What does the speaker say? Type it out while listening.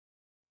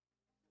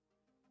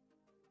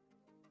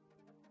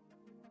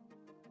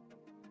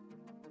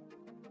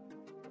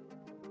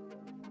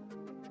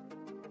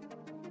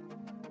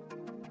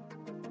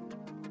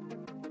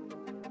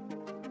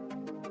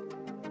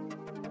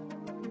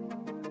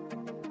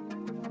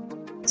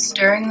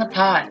Stirring the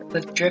Pot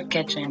with Drip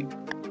Kitchen.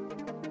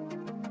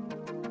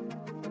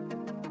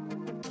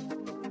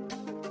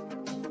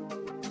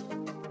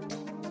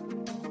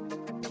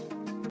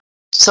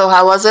 So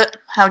how was it?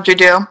 How'd you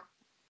do?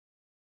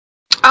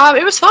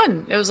 It was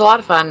fun. It was a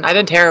lot of fun. I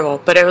did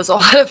terrible, but it was a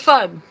lot of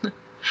fun.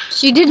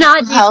 She did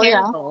not do Hell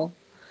terrible.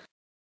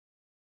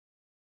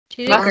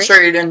 Yeah. I'm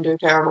sure you didn't do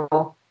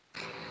terrible.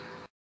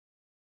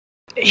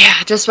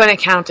 Yeah, just when it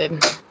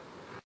counted.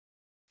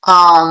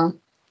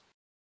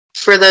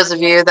 For those of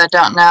you that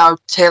don't know,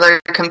 Taylor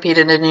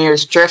competed in New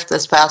Year's Drift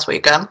this past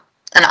weekend,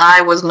 and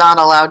I was not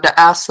allowed to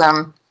ask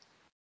them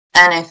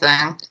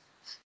anything.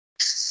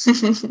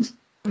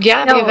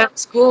 Yeah, no. The event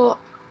was cool.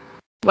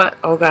 What?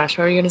 Oh gosh,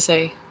 what were you gonna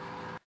say?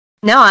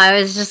 No, I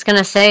was just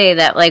gonna say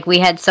that, like, we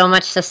had so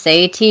much to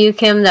say to you,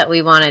 Kim, that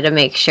we wanted to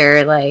make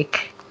sure,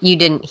 like, you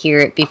didn't hear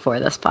it before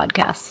this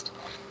podcast.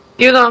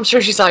 Even though I'm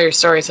sure she saw your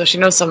story, so she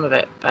knows some of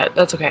it, but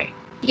that's okay.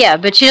 Yeah,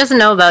 but she doesn't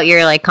know about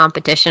your, like,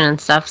 competition and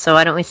stuff, so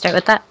why don't we start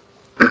with that?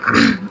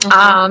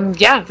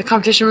 Yeah, the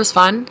competition was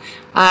fun.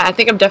 I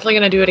think I'm definitely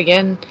gonna do it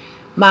again.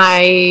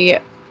 My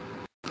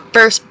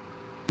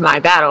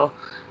battle,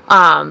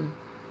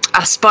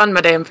 I spun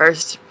my damn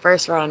first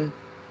run.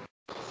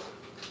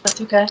 That's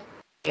okay.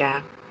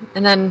 Yeah.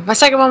 And then my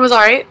second one was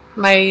alright.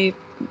 My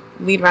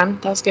lead run,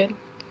 that was good.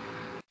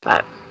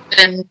 But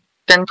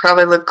Ben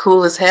probably looked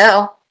cool as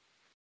hell.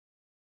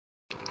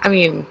 I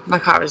mean, my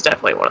car was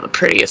definitely one of the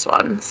prettiest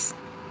ones.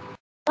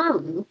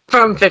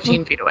 From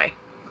 15 feet away.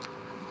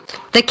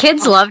 The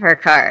kids love her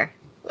car.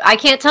 I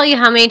can't tell you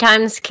how many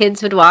times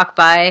kids would walk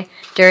by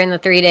during the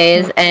 3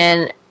 days,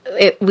 and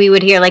we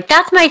would hear, like,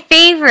 that's my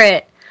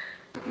favorite.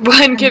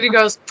 One kid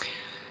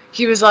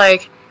he was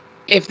like,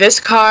 if this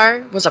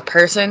car was a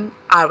person,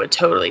 I would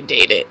totally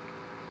date it.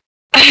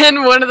 And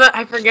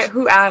I forget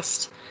who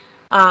asked,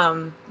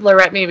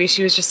 Lorette maybe,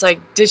 she was just like,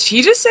 did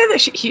he just say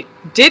that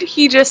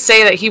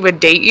he would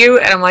date you?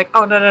 And I'm like,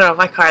 oh, no,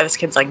 my car, this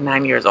kid's like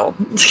 9 years old.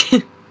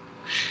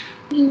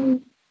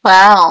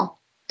 Wow.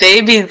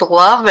 Babies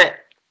love it.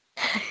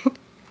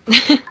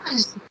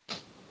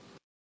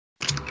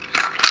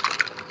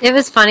 It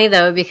was funny,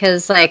 though,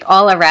 because, like,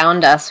 all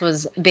around us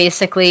was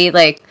basically,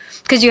 like,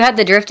 because you had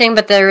the drifting,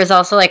 but there was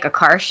also, like, a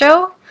car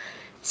show.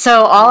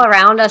 So all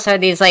around us are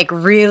these, like,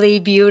 really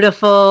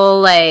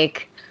beautiful,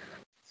 like,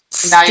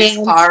 nice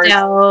cars,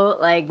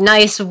 like,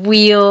 nice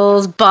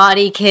wheels,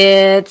 body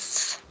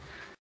kits.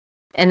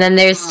 And then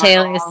there's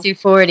Taylor's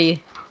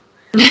 240.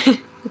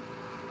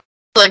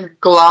 Like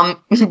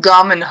Gum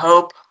and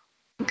Hope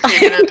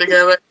keeping it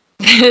together.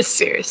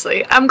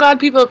 Seriously. I'm glad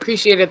people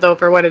appreciate it, though,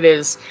 for what it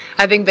is.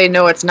 I think they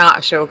know it's not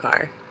a show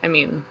car. I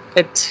mean,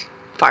 it's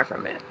far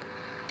from it.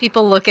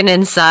 People looking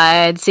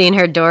inside, seeing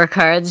her door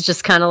cards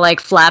just kind of, like,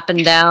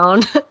 flapping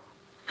down.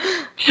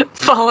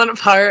 Falling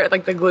apart,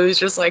 like the glue's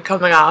just, like,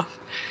 coming off.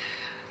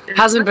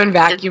 Hasn't been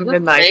vacuumed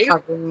in, like,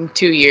 fucking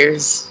 2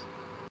 years.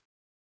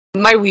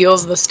 My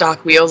wheels, the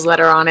stock wheels that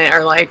are on it,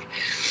 are, like,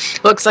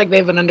 looks like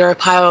they've been under a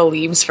pile of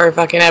leaves for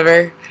fucking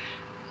ever.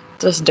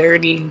 Just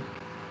dirty.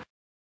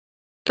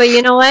 But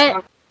you know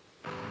what?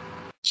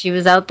 She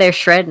was out there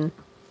shredding.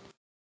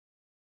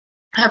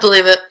 I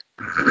believe it.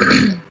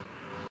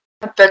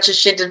 I bet you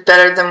she did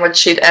better than what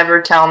she'd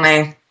ever tell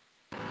me.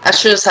 I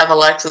should just have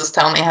Alexis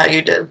tell me how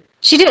you did.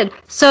 She did.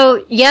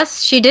 So,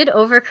 yes, she did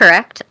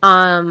overcorrect,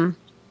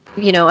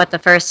 at the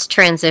first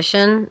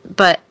transition,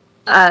 but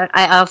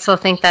I also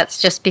think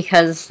that's just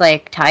because,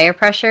 like, tire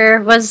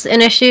pressure was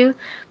an issue.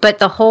 But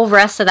the whole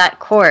rest of that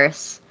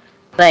course,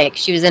 like,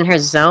 she was in her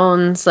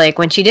zones. Like,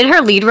 when she did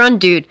her lead run,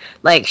 dude,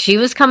 like, she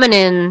was coming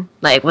in,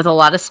 like, with a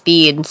lot of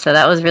speed, so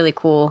that was really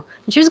cool.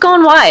 And she was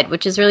going wide,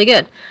 which is really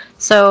good.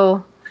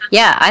 So,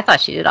 yeah, I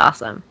thought she did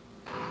awesome.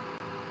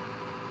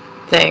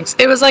 Thanks.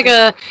 It was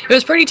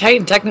pretty tight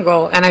and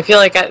technical, and I feel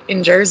like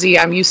in Jersey,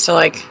 I'm used to,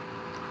 like,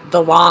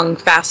 the long,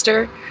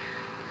 faster.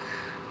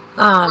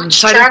 Which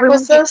track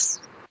was this?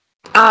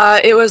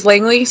 It was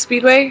Langley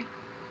Speedway.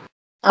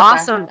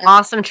 Okay.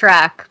 Awesome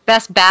track.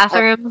 Best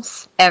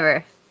bathrooms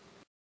ever.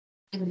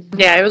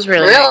 Yeah, it was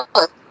really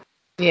nice.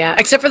 Yeah,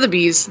 except for the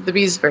bees. The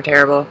bees were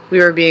terrible. We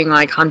were being,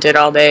 like, hunted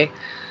all day.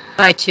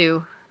 I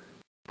too.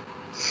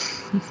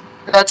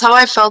 That's how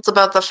I felt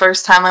about the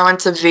first time I went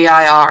to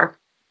VIR.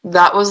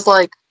 That was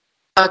like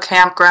a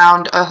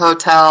campground, a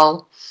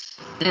hotel,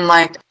 and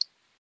like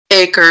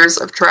acres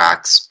of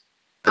tracks.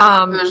 It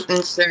was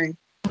insane.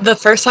 The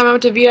first time I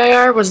went to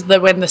VIR was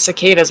when the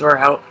cicadas were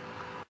out.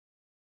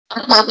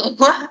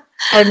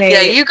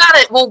 Yeah, you got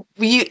it. Well,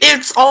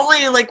 it's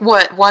only like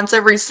once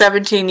every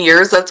 17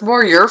 years. That's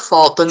more your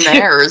fault than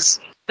theirs.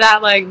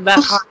 That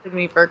haunted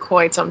me for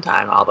quite some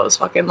time. All those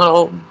fucking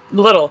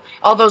little,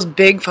 all those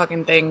big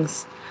fucking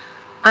things.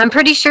 I'm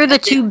pretty sure the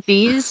two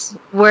bees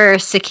were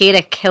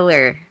cicada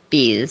killer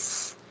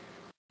bees.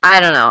 I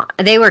don't know.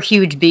 They were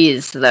huge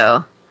bees,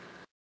 though.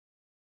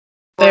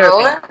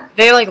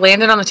 They like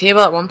landed on the table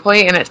at one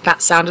point, and it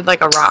sounded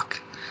like a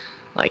rock,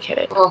 like, hit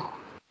it. Oh,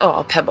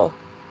 a pebble.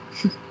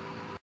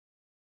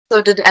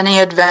 So did any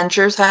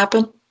adventures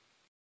happen?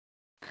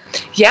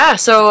 Yeah,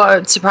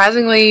 so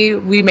surprisingly,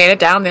 we made it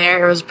down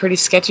there. It was a pretty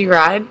sketchy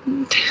ride.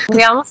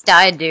 We almost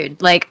died,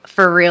 dude. Like,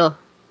 for real.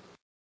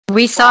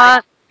 We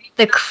saw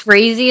the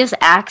craziest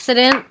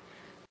accident,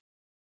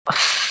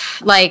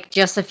 like,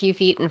 just a few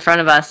feet in front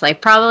of us. Like,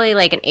 probably,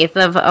 like, an eighth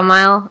of a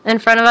mile in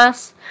front of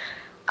us.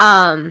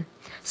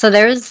 So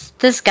there was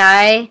this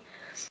guy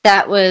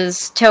that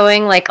was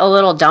towing, like, a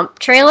little dump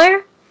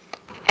trailer.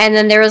 And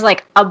then there was,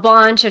 like, a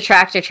bunch of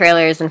tractor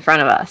trailers in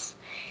front of us.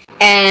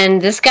 And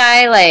this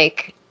guy,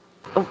 like,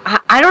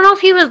 I don't know if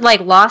he was,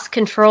 like, lost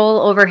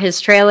control over his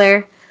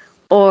trailer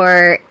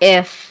or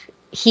if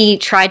he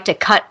tried to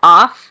cut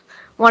off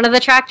one of the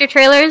tractor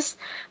trailers,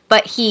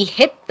 but he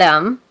hit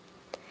them,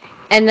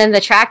 and then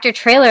the tractor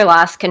trailer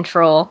lost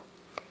control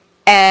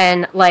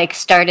and, like,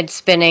 started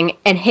spinning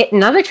and hit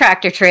another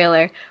tractor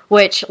trailer,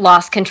 which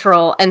lost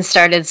control and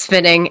started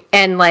spinning,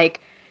 and,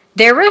 like,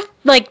 there were,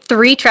 like,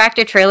 3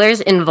 tractor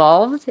trailers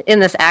involved in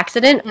this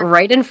accident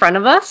right in front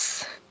of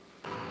us.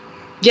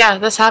 Yeah,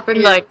 this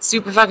happened, like,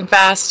 super fucking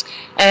fast,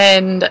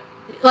 and...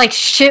 Like,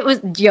 shit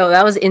was... Yo,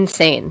 that was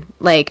insane.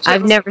 Like,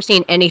 I've never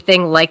seen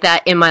anything like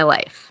that in my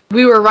life.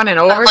 We were running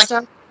over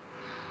stuff.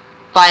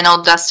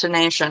 Final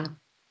Destination.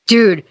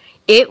 Dude,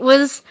 it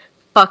was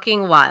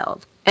fucking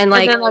wild. And,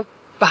 like... And then, like,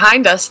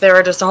 behind us, there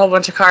were just a whole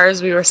bunch of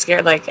cars. We were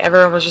scared, like,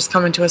 everyone was just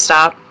coming to a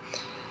stop.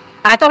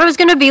 I thought it was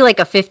gonna be, like,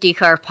 a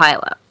 50-car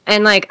pileup.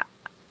 And, like...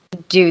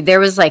 Dude, there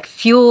was, like,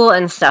 fuel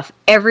and stuff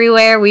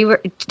everywhere.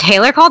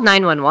 Taylor called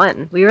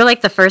 911. We were,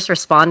 like, the first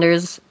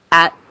responders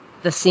at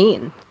the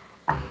scene.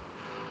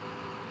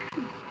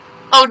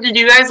 Oh, did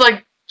you guys,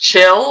 like,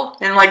 chill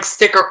and, like,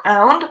 stick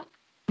around?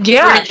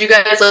 Yeah. Or did you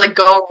guys, like,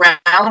 go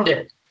around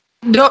it?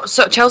 No,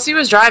 so Chelsea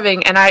was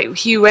driving, and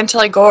he went to,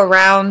 like, go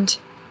around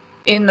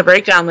in the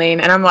breakdown lane,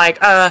 and I'm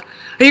like, are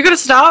you gonna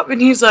stop?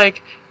 And he's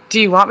like, do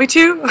you want me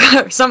to?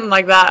 Or something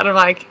like that. And I'm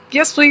like,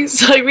 yes,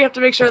 please. Like, we have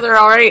to make sure they're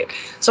all right.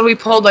 So we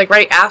pulled, like,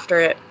 right after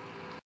it.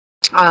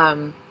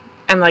 And,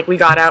 like, we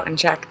got out and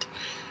checked,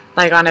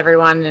 like, on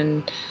everyone.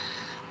 And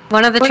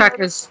one of the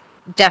truckers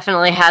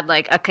definitely had,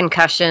 like, a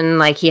concussion.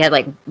 Like, he had,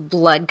 like,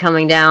 blood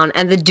coming down.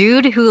 And the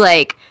dude who,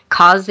 like,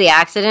 caused the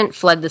accident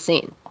fled the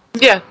scene.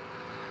 Yeah.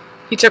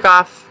 He took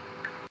off.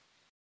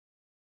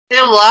 He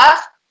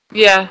left?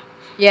 Yeah.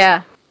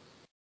 Yeah.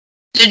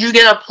 Did you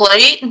get a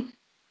plate?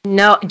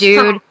 No,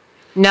 dude.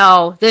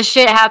 No, this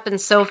shit happened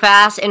so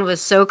fast and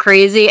was so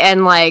crazy,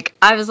 and, like,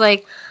 I was,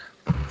 like,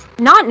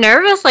 not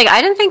nervous. Like,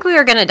 I didn't think we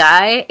were gonna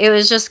die. It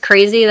was just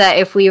crazy that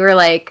if we were,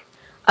 like,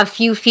 a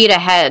few feet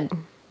ahead,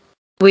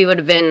 we would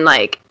have been,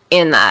 like,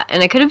 in that.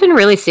 And it could have been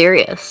really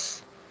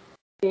serious.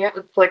 Yeah,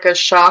 it's like a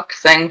shock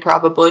thing,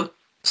 probably.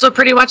 So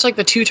pretty much, like,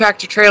 the 2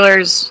 tractor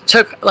trailers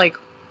took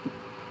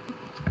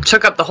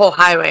up the whole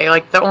highway.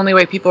 Like, the only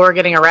way people were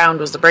getting around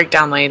was the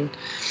breakdown lane.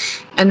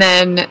 And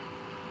then...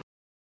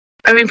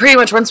 I mean, pretty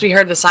much once we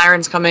heard the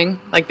sirens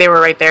coming, like, they were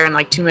right there in,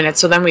 like, 2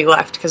 minutes, so then we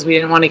left, because we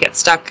didn't want to get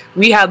stuck.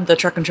 We had the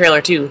truck and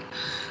trailer, too,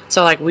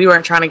 so, like, we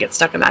weren't trying to get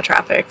stuck in that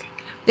traffic.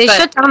 They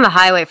shut down the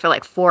highway for,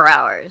 like, 4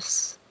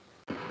 hours.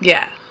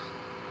 Yeah.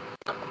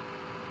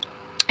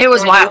 It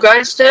was wild. You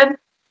guys did?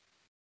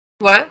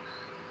 What?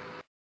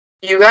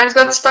 You guys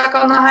got stuck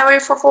on the highway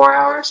for 4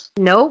 hours?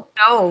 Nope.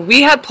 No,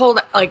 we had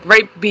pulled, like,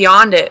 right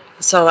beyond it,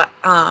 so,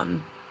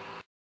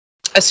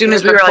 as soon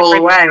as we were, like, pull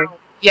away.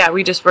 Yeah,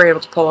 we just were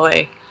able to pull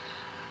away.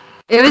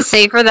 It was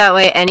safer that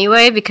way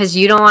anyway, because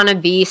you don't want to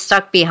be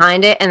stuck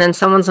behind it and then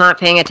someone's not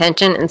paying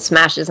attention and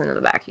smashes into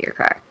the back of your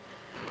car.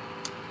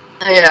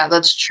 Yeah,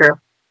 that's true.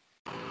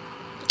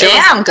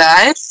 Damn,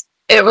 guys.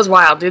 It was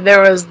wild, dude.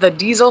 There was the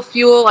diesel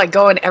fuel, like,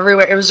 going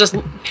everywhere. It was just...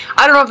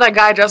 I don't know if that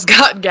guy just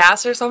got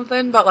gas or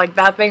something, but, like,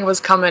 that thing was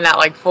coming at,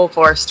 like, full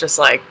force, just,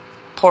 like,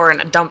 pouring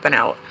and dumping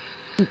out.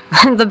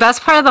 The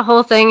best part of the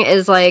whole thing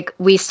is, like,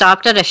 we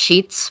stopped at a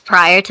Sheetz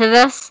prior to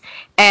this,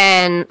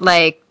 and,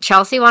 like,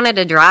 Chelsea wanted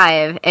to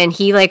drive, and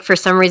he, like, for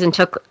some reason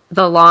took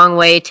the long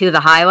way to the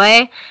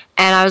highway,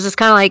 and I was just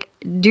kind of like,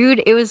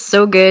 dude, it was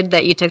so good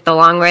that you took the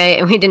long way,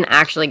 and we didn't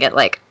actually get,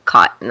 like,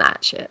 caught in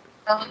that shit.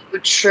 Oh,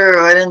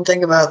 true. I didn't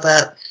think about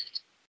that.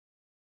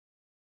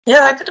 Yeah,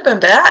 that could have been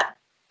bad.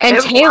 And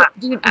Taylor,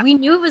 dude, we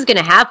knew it was going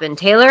to happen.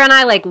 Taylor and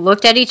I, like,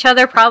 looked at each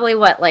other probably,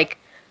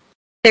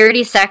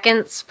 30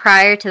 seconds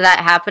prior to that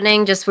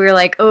happening, just we were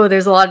like, oh,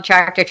 there's a lot of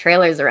tractor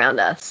trailers around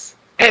us.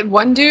 And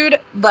one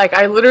dude, like,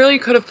 I literally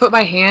could have put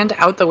my hand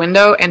out the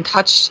window and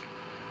touched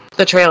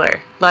the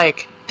trailer.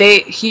 Like,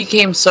 he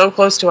came so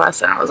close to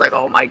us, and I was like,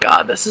 oh my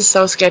god, this is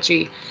so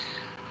sketchy.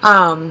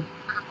 Who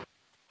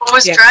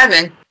was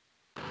driving?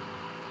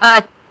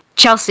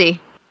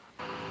 Chelsea.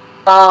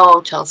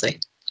 Oh, Chelsea.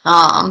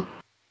 Wow,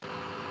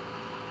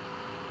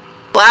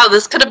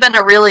 this could have been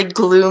a really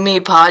gloomy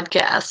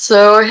podcast.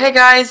 So, hey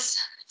guys,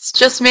 it's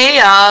just me.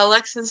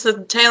 Alexis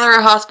and Taylor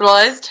are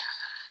hospitalized.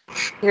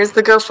 Here's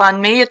the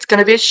GoFundMe. It's going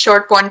to be a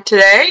short one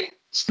today.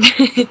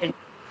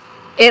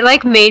 It,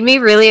 like, made me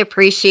really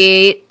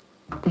appreciate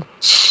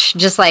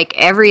just, like,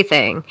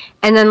 everything.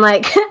 And then,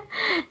 like,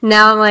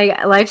 now I'm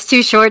like, life's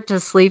too short to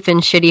sleep in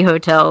shitty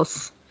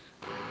hotels.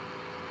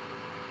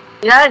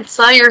 Yeah, I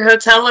saw your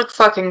hotel look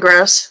fucking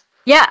gross.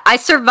 Yeah, I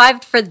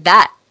survived for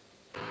that.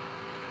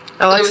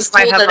 I was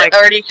told that it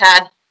already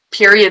had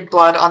period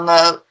blood on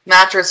the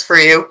mattress for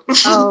you.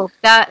 Oh,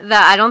 that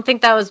I don't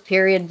think that was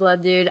period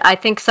blood, dude. I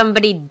think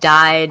somebody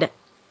died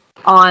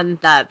on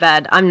that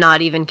bed. I'm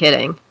not even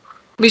kidding.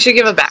 We should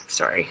give a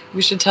backstory.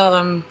 We should tell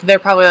them. They're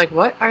probably like,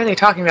 "What are they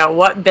talking about?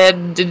 What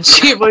bed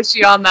was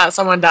she on that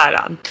someone died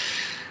on?"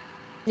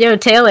 Yo,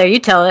 Taylor, you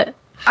tell it.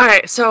 All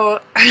right,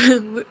 so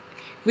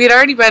we had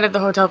already been at the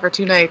hotel for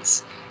 2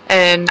 nights,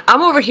 and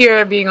I'm over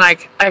here being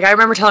like I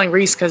remember telling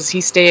Reese because he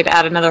stayed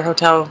at another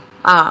hotel.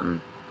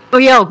 Oh,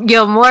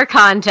 yo, more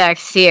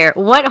context here.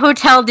 What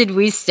hotel did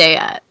we stay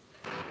at?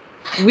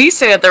 We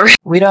stayed at the.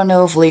 We don't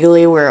know if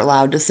legally we're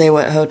allowed to say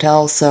what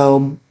hotel,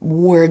 so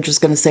we're just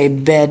gonna say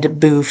bed,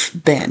 booth,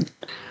 bin.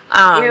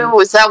 Ew,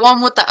 is that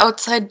one with the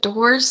outside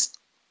doors?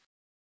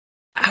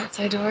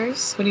 Outside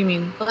doors? What do you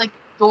mean? Like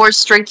doors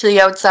straight to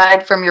the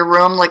outside from your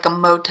room, like a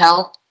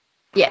motel?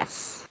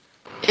 Yes.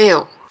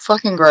 Ew.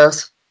 Fucking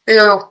gross.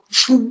 Ew.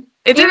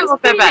 It didn't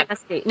look that bad.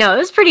 Nasty. No, it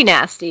was pretty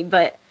nasty,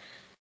 but...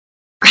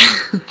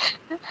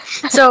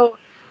 So,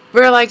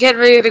 we were like getting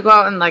ready to go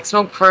out and like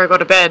smoke before I go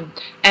to bed,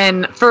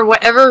 and for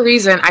whatever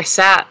reason, I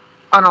sat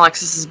on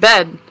Alexis's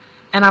bed,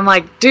 and I'm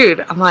like, dude,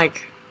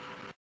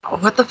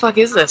 what the fuck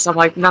is this? I'm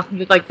like,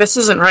 nothing, like, this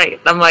isn't right.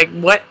 I'm like,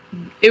 what?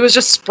 It was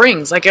just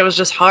springs. Like, it was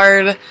just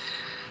hard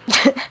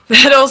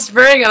metal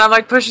spring, and I'm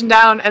like pushing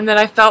down, and then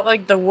I felt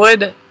like the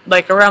wood,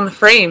 like, around the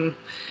frame,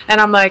 and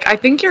I'm like, I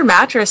think your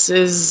mattress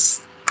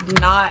is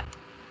not,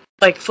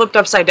 like, flipped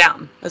upside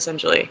down,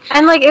 essentially.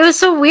 And, like, it was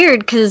so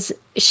weird, because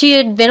she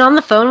had been on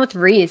the phone with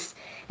Reese,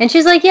 and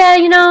she's like, yeah,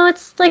 you know,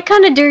 it's, like,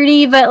 kind of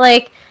dirty, but,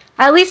 like,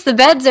 at least the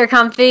beds are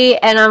comfy,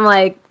 and I'm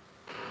like,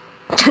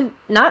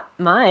 not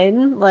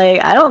mine.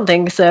 Like, I don't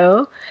think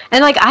so.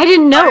 And, like, I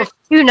didn't know for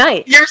 2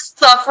 nights. You're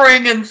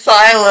suffering in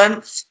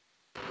silence.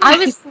 I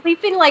was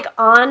sleeping, like,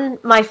 on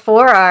my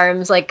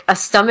forearms, like a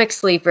stomach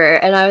sleeper,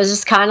 and I was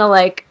just kind of,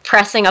 like,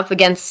 pressing up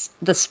against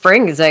the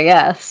springs, I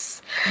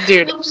guess.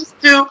 Dude.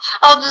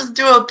 I'll just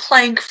do a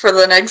plank for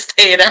the next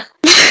 8 hours.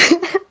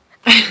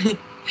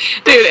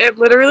 Dude, it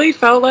literally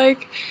felt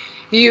like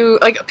you,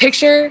 like,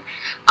 picture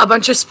a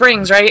bunch of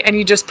springs, right? And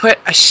you just put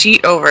a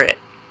sheet over it.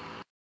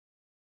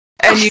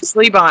 And you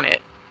sleep on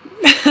it.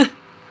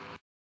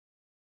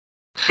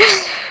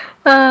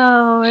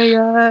 Oh my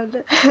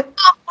god.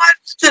 How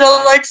much did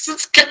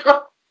Alexis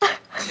go?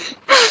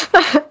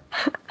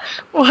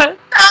 What?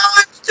 How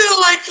much did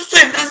Alexis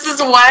say, this is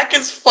whack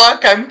as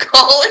fuck, I'm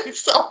calling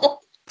someone?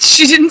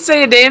 She didn't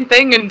say a damn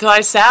thing until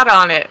I sat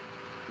on it.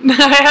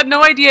 I had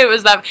no idea it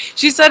was that.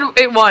 She said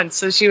it once,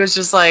 so she was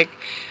just like,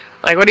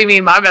 what do you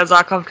mean my bed's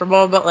not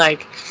comfortable? But,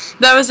 like,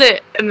 that was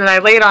it. And then I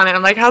laid on it.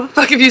 I'm like, how the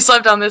fuck have you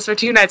slept on this for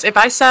 2 nights? If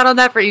I sat on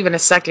that for even a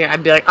second,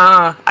 I'd be like,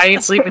 I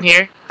ain't sleeping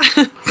here.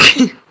 2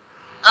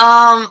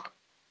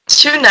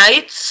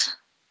 nights?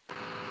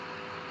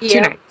 Yeah.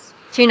 2 nights.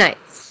 2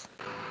 nights.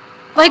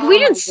 Like, we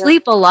didn't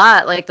sleep a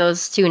lot, like,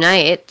 those 2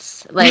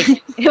 nights. Like,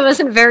 it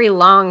wasn't very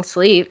long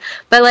sleep.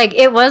 But, like,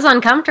 it was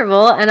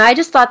uncomfortable, and I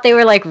just thought they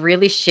were, like,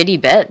 really shitty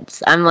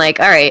beds. I'm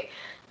like, alright,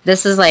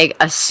 this is, like,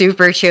 a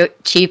super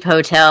cheap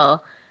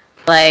hotel.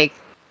 Like,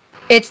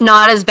 it's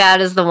not as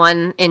bad as the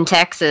one in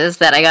Texas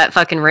that I got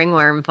fucking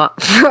ringworm from.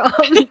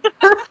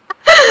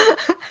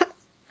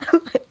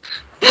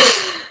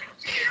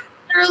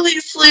 Literally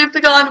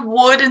sleeping on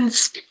wood and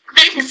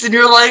springs, and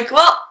you're like,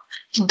 well,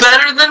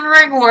 better than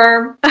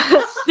ringworm.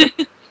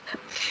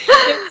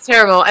 It's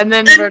terrible. And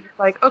then we're just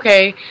like,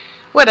 okay,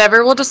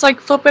 whatever, we'll just, like,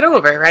 flip it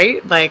over,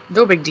 right? Like,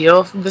 no big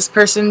deal. This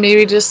person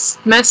maybe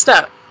just messed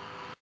up.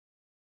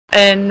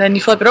 And then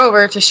you flip it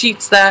over to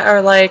sheets that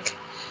are, like...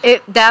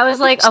 That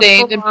was, like,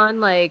 a full-on,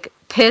 like,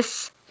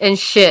 piss and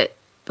shit.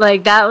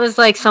 Like, that was,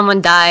 like,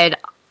 someone died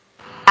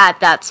at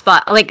that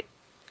spot. Like,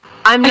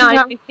 I'm not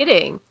even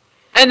kidding.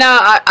 And now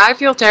I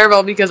feel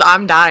terrible because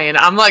I'm dying.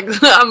 I'm like,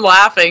 I'm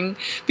laughing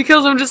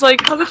because I'm just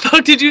like, how the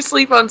fuck did you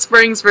sleep on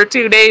springs for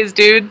 2 days,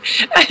 dude?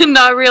 And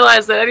not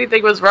realize that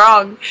anything was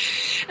wrong.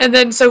 And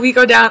then so we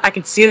go down. I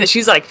can see that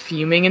she's like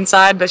fuming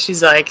inside, but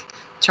she's like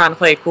trying to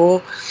play it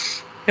cool.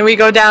 And we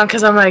go down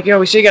because I'm like, yo,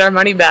 we should get our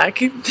money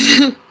back.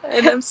 And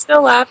I'm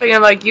still laughing.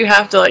 I'm like, you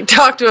have to like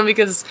talk to him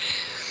because,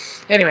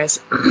 anyways.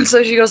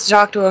 So she goes to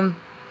talk to him.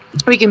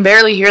 We can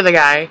barely hear the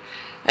guy.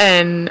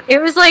 And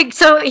it was like,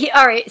 so he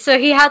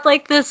had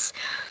like this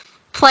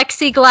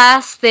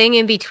plexiglass thing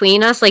in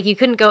between us. Like, you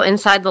couldn't go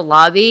inside the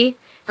lobby.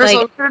 First of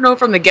all, I should know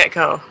from the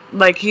get-go.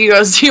 Like, he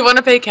goes, do you want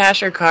to pay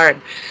cash or card?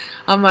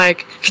 I'm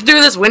like, through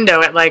this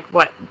window at like,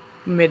 what,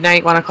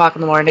 midnight, 1 o'clock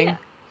in the morning? Yeah.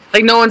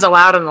 Like, no one's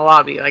allowed in the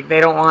lobby. Like,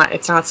 they don't want,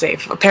 it's not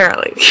safe,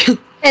 apparently.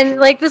 And,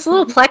 like, this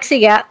little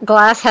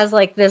plexiglass has,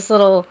 like, this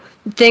little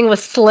thing with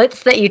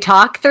slits that you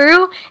talk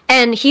through.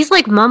 And he's,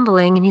 like,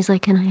 mumbling, and he's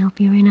like, can I help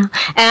you right now?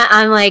 And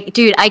I'm like,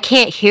 dude, I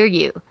can't hear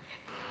you.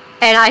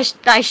 And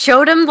I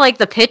showed him, like,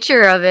 the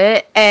picture of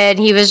it, and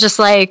he was just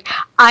like,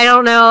 I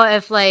don't know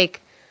if,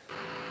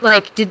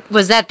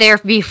 was that there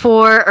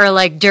before or,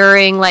 like,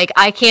 during? Like,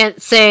 I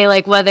can't say,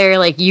 like, whether,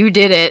 like, you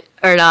did it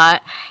or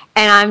not.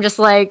 And I'm just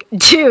like,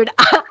 dude,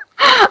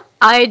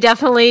 I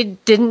definitely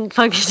didn't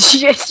fucking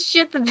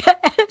shit the bed.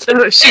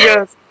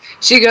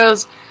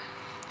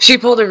 She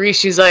pulled a Reese.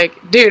 She's like,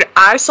 dude,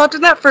 I slept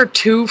in that for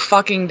 2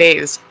 fucking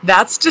days.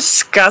 That's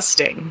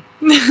disgusting.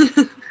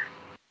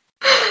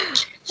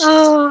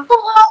 Oh.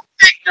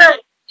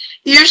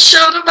 You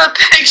showed him a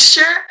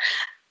picture,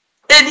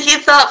 and he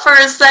thought for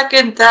a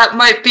second that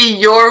might be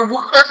your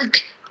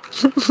work.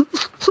 I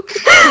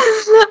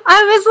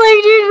was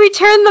like, dude, we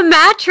turned the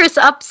mattress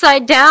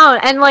upside down,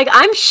 and like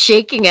I'm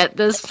shaking at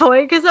this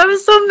point because I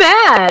was so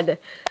mad.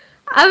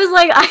 I was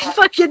like, I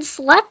fucking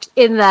slept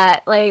in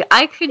that. Like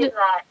I could,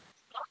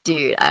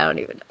 dude. I don't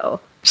even know.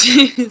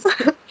 Jeez.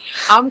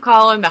 I'm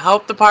calling the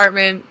health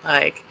department.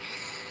 Like,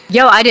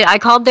 yo, I did. I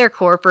called their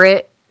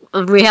corporate.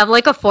 We have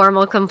like a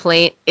formal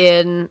complaint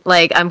in.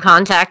 Like, I'm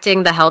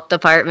contacting the health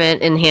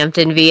department in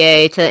Hampton,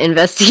 VA, to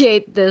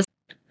investigate this.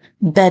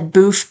 Bed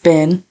boof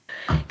bin.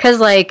 Cause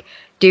like,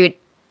 dude,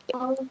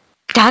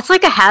 that's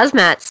like a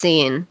hazmat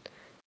scene.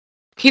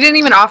 he didn't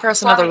even offer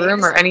us another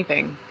room or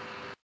anything.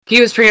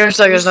 He was pretty much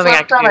like, there's nothing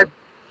I can do.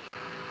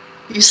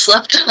 You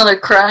slept on a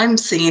crime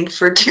scene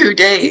for 2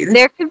 days.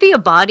 There could be a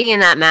body in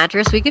that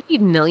mattress. We could be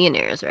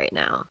millionaires right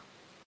now.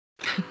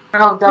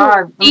 Oh God,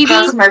 I'm Evie?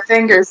 crossing my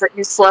fingers that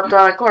you slept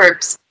on a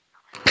corpse.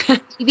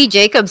 Evie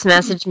Jacobs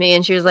messaged me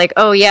and she was like,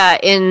 oh yeah,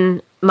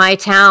 in my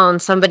town,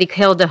 somebody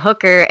killed a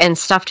hooker and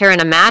stuffed her in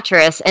a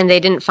mattress, and they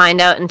didn't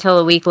find out until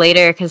a week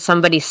later because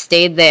somebody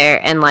stayed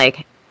there and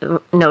like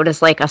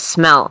noticed like a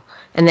smell,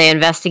 and they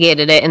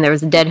investigated it, and there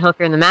was a dead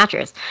hooker in the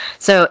mattress.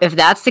 So if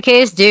that's the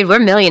case, dude, we're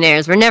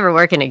millionaires. We're never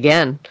working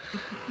again.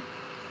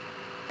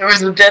 There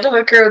was a dead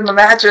hooker in the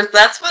mattress.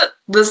 That's what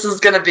this is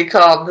going to be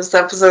called. This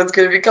episode's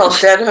going to be called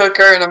Dead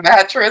Hooker in a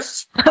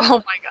Mattress.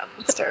 Oh my God,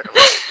 that's terrible.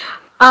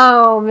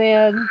 Oh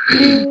man,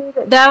 dude,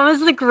 that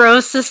was the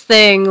grossest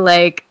thing.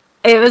 Like,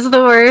 it was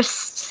the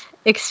worst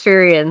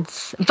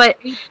experience. But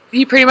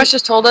He pretty much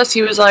just told us,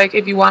 he was like,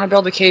 if you want to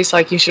build a case,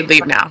 like, you should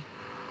leave now.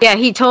 yeah,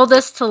 he told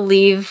us to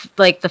leave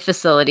like the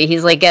facility.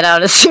 He's like, get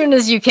out as soon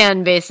as you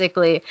can,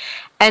 basically.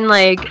 And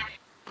like,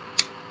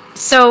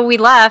 so we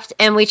left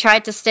and we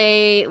tried to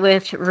stay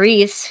with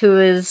Reese, who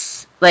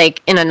is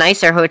like in a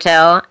nicer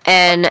hotel,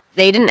 and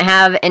they didn't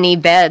have any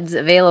beds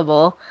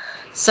available.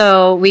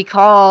 So we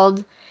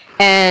called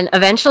and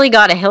eventually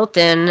got a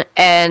Hilton,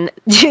 and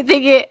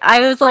I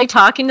was like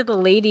talking to the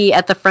lady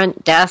at the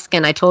front desk,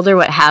 and I told her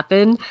what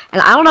happened,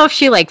 and I don't know if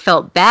she like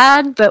felt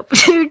bad, but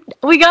dude,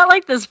 we got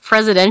like this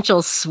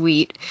presidential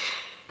suite.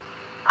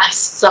 I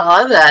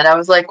saw that. I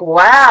was like,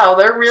 wow,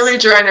 they're really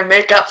trying to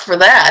make up for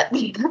that.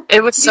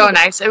 It was so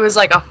nice. It was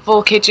like a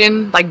full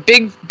kitchen, like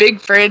big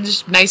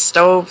fridge, nice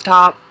stove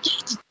top.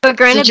 But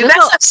granted, Did you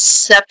guys have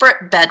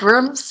separate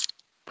bedrooms?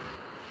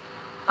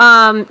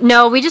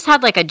 no, we just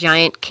had like a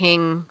giant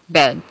king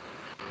bed.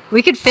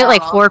 We could fit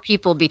like 4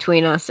 people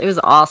between us. It was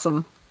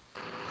awesome.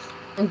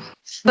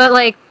 But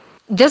like,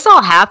 this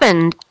all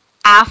happened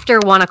after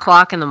 1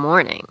 o'clock in the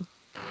morning.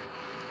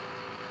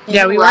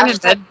 Yeah, we weren't in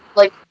bed.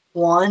 Like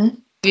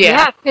 1?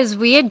 Yeah. Because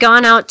we had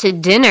gone out to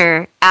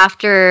dinner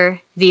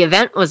after the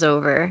event was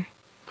over,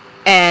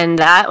 and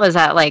that was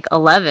at like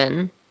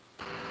 11.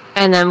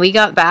 And then we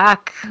got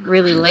back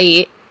really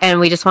late,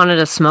 and we just wanted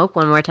to smoke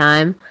one more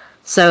time.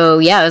 So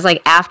yeah, it was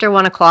like after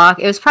 1 o'clock.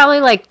 It was probably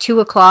like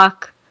 2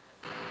 o'clock,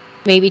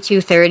 maybe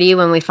 2:30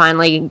 when we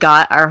finally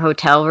got our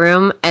hotel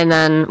room, and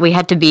then we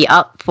had to be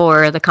up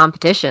for the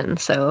competition.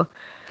 So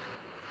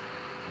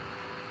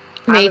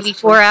maybe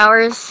 4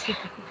 hours.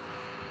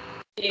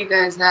 You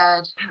guys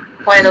had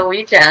quite a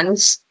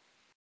weekend.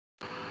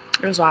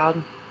 It was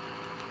wild.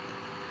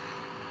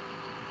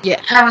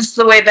 Yeah. How was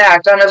the way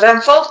back?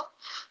 Uneventful?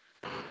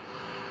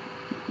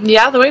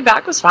 Yeah, the way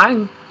back was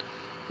fine.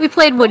 We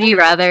played Would You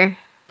Rather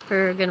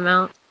for a good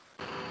amount.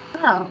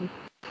 Oh.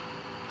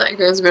 I thought you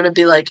guys were going to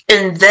be like,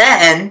 and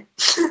then...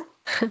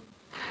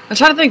 I'm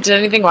trying to think, did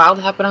anything wild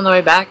happen on the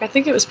way back? I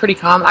think it was pretty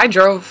calm. I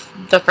drove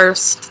the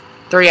first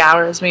 3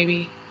 hours,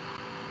 maybe.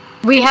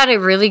 We had a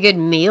really good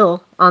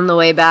meal on the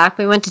way back.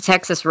 We went to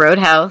Texas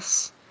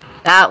Roadhouse.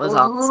 That was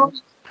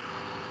awesome.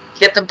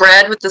 Get the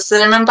bread with the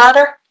cinnamon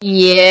butter?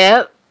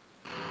 Yep.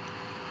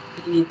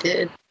 You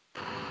did.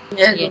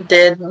 Yeah, you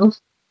did.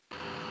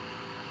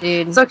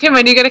 Dude. So, Kim,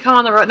 when are you going to come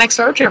on the next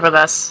road trip with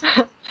us?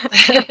 I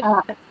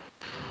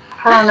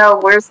don't know.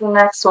 Where's the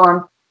next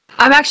one?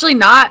 I'm actually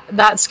not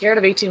that scared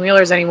of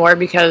 18-wheelers anymore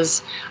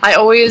because I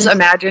always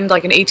imagined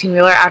like an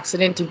 18-wheeler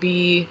accident to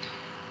be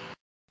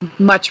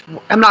much...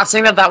 I'm not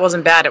saying that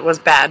wasn't bad. It was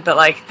bad, but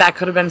like that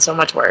could have been so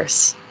much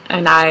worse.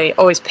 And I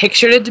always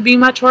pictured it to be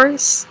much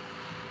worse.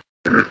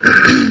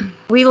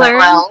 We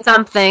learned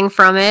something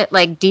from it.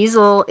 Like,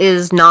 diesel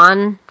is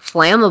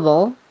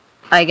non-flammable,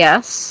 I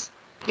guess.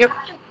 Yep.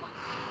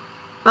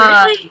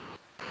 Really?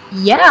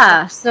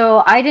 Yeah,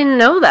 so I didn't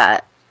know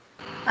that.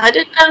 I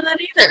didn't know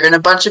that either. And a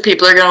bunch of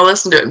people are going to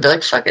listen to it and be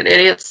like, fucking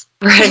idiots.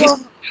 Right.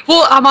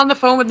 Well, I'm on the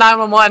phone with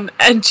 911,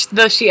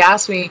 and she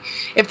asked me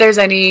if there's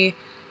any,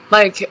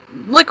 like,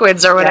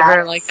 liquids or whatever.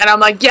 Gas. Like, and I'm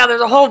like, yeah,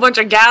 there's a whole bunch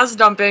of gas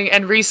dumping.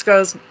 And Reese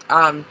goes,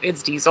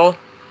 it's diesel.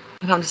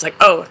 And I'm just like,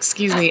 oh,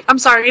 excuse me. I'm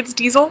sorry, it's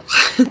Diesel.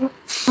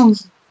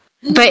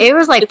 But it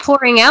was like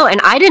pouring out,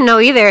 and I didn't know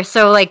either.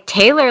 So like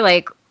Taylor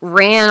like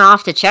ran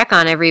off to check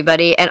on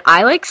everybody, and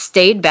I like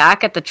stayed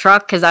back at the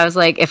truck because I was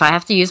like, if I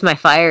have to use my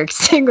fire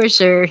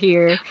extinguisher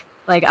here,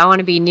 like I want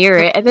to be near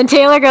it. And then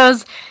Taylor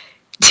goes,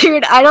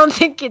 dude, I don't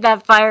think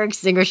that fire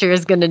extinguisher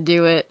is gonna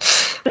do it.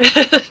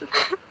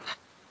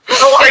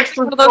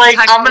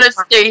 I'm gonna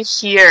stay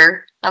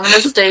here. I'm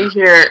gonna stay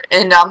here,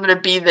 and I'm gonna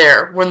be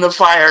there when the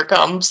fire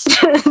comes.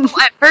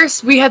 At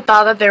first, we had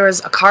thought that there was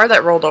a car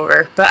that rolled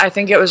over, but I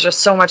think it was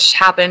just so much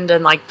happened,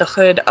 and like the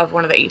hood of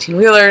one of the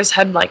 18-wheelers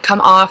had like come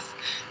off,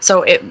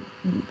 so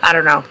I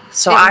don't know.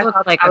 So I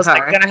thought I was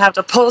like gonna have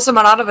to pull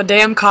someone out of a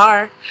damn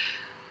car.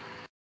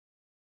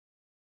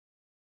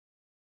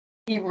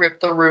 You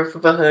ripped the roof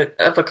of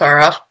a car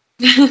off.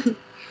 Dude,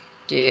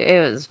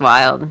 it was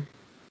wild.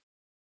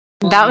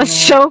 That was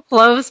so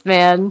close,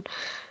 man.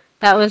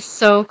 That was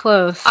so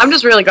close. I'm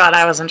just really glad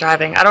I wasn't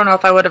driving. I don't know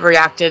if I would have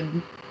reacted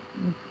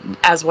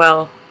as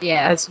well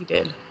as you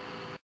did.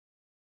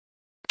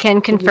 Can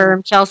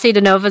confirm Chelsea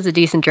DeNova's a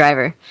decent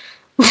driver.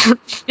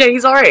 Yeah,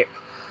 he's alright.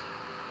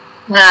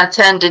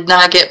 10 did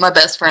not get my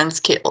best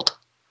friends killed.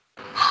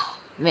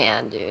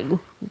 Man, dude.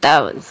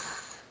 That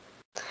was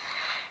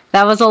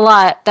a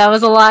lot. That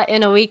was a lot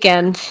in a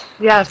weekend.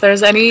 Yeah, if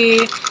there's any...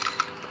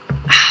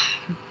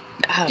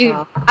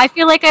 I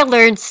feel like I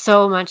learned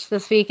so much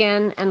this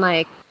weekend, and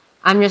like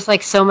I'm just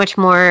like so much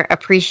more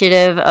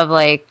appreciative of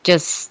like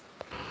just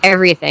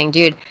everything,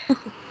 dude.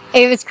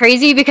 It was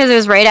crazy because it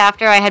was right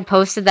after I had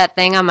posted that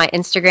thing on my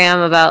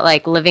Instagram about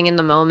like living in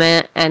the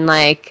moment, and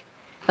like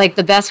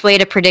the best way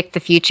to predict the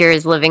future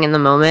is living in the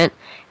moment.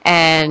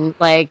 And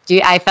like,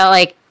 dude, I felt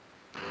like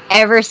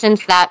ever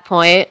since that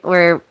point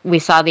where we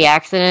saw the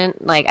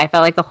accident, like I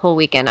felt like the whole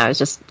weekend I was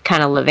just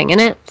kind of living in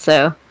it.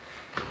 So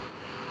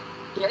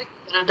yeah,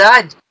 could have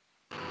died.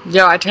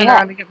 Yo, I turned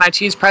around to get my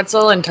cheese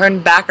pretzel and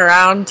turned back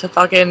around to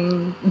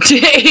fucking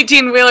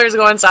 18-wheelers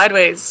going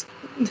sideways.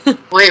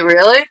 Wait,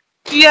 really?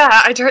 Yeah,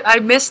 I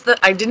missed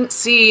I didn't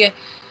see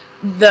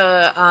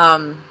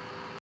the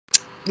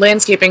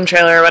landscaping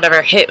trailer or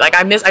whatever hit. Like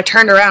I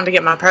turned around to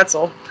get my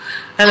pretzel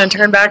and then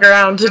turned back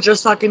around to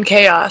just fucking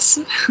chaos.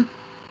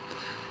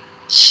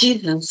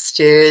 Jesus,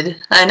 dude.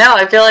 I know,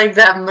 I feel like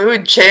that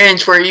mood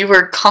changed where you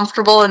were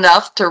comfortable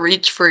enough to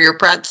reach for your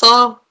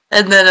pretzel,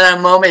 and then in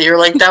a moment you're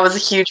like, that was a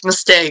huge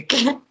mistake.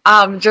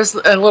 Just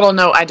a little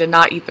note, I did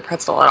not eat the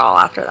pretzel at all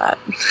after that.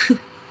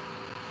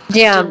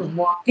 Yeah,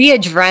 the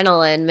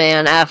adrenaline,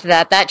 man, after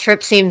that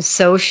trip seemed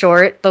so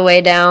short the way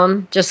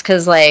down, just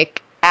because,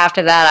 like,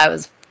 after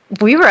that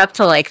we were up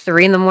till, like,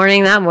 3 in the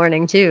morning that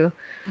morning, too.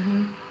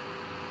 Mm-hmm.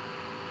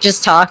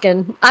 Just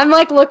talking. I'm,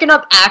 like, looking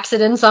up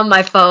accidents on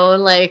my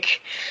phone,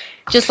 like,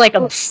 just, like,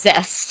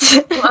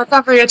 obsessed. Well, let's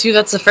not forget, too,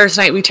 that's the first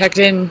night we checked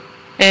in,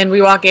 and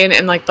we walk in,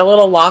 and, like, the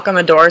little lock on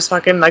the door is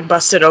fucking, like,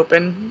 busted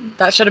open.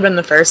 That should have been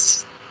the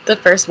first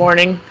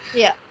warning.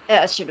 Yeah,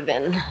 it should have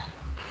been.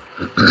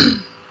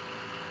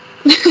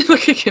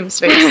 Look at Kim's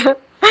face.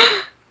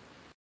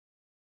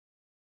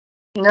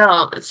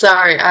 No,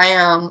 sorry,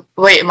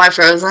 wait, am I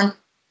frozen?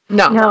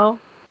 No.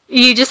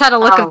 You just had a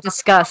look of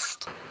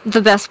disgust.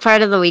 The best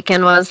part of the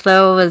weekend was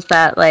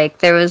that, like,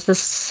 there was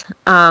this,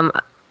 a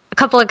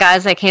couple of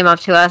guys that came up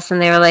to us,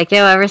 and they were like,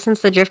 yo, ever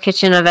since the Drift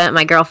Kitchen event,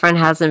 my girlfriend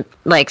hasn't,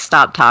 like,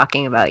 stopped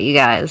talking about you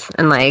guys,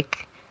 and,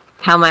 like,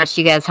 how much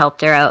you guys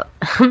helped her out.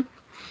 It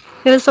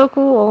was so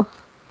cool.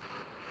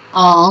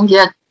 Oh,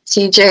 yeah.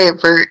 TJ,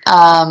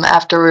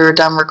 after we were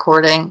done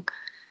recording,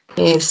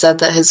 he said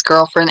that his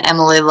girlfriend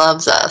Emily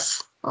loves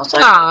us. I was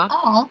like,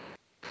 oh,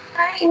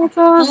 that's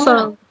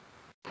awesome.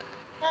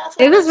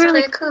 It was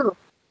really cool.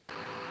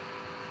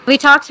 We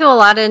talked to a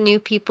lot of new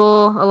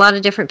people, a lot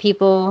of different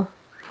people.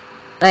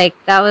 Like,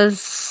 that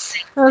was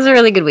a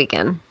really good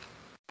weekend.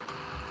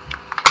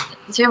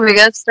 So we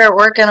got to start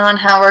working on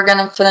how we're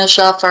going to finish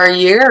off our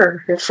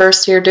year, your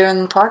first year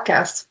doing the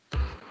podcast.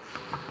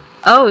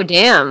 Oh,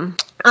 damn.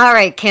 All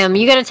right, Kim,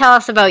 you got to tell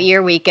us about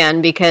your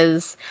weekend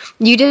because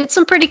you did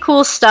some pretty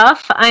cool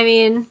stuff. I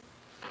mean,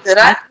 did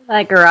I?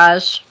 That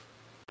garage.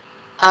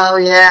 Oh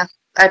yeah,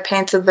 I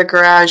painted the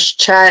garage.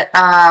 Chet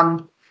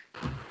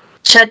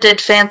did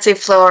fancy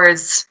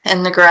floors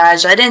in the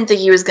garage. I didn't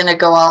think he was gonna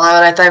go all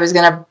out. I thought he was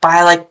gonna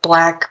buy like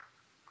black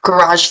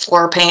garage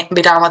floor paint and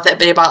be done with it,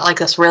 but he bought like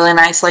this really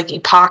nice like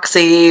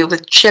epoxy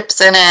with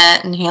chips in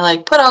it, and he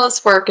like put all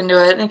this work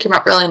into it, and it came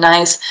out really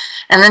nice.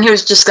 And then he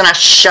was just gonna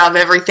shove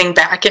everything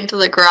back into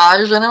the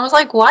garage, and I was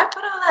like, why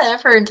put all that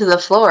effort into the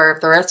floor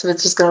if the rest of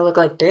it's just gonna look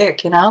like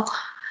dick, you know?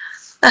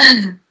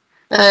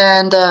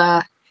 And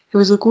he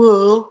was like,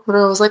 well, but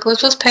I was like,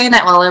 let's just paint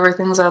it while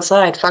everything's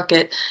outside, fuck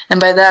it.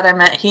 And by that I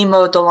meant he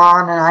mowed the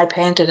lawn and I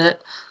painted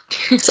it.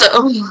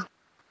 So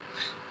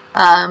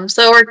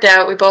it worked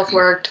out. We both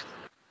worked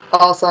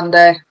all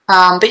Sunday.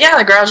 But yeah,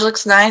 the garage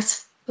looks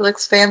nice. It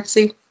looks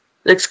fancy. It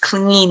looks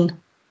clean.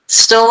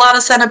 Still a lot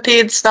of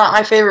centipedes. Not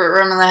my favorite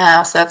room in the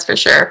house, that's for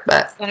sure.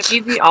 But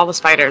centipedes eat all the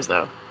spiders,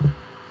 though.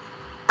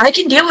 I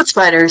can deal with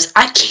spiders.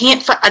 I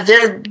can't.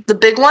 The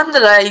big one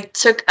that I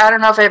took. I don't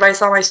know if anybody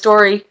saw my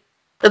story.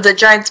 The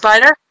giant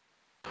spider?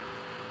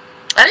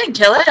 I didn't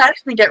kill it. I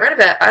didn't get rid of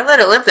it. I let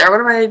it live there. What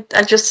am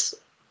I just...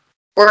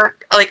 we're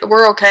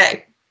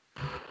okay.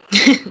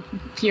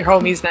 You're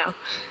homies now.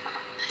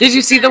 Did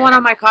you see the one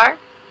on my car?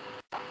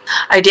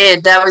 I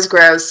did. That was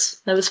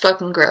gross. That was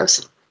fucking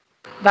gross.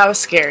 That was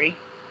scary.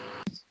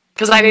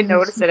 Because I didn't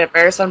notice it at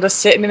first. I'm just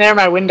sitting there,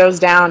 my window's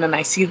down, and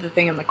I see the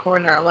thing in the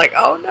corner. I'm like,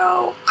 oh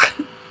no.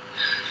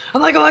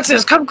 I'm like,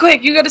 Alexis, come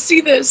quick. You gotta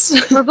see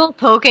this. We're both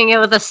poking it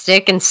with a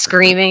stick and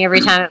screaming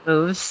every time it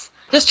moves.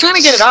 Just trying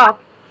to get it off.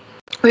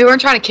 We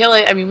weren't trying to kill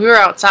it. I mean, we were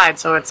outside,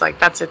 so it's like,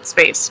 that's its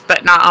space,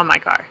 but not on my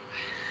car.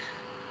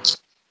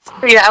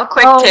 Yeah, how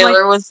quick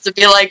Taylor was to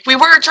be like, we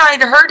weren't trying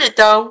to hurt it,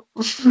 though.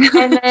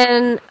 And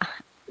then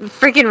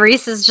freaking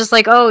Reese is just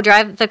like, oh,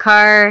 drive the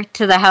car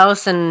to the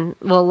house and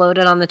we'll load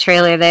it on the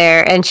trailer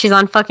there. And she's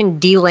on fucking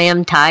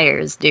D-Lam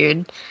tires,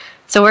 dude.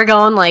 So we're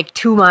going like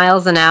 2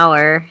 miles an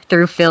hour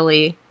through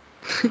Philly.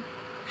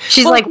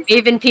 She's like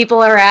waving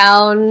people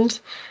around.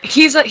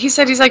 He said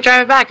he's like,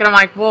 drive it back. And I'm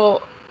like,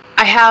 well,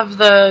 I have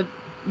the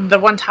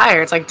one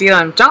tire. It's like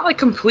D-Lam. Not like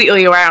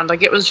completely around.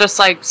 Like it was just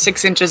like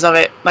 6 inches of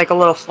it, like a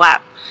little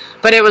flap.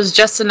 But it was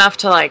just enough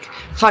to like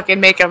fucking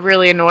make a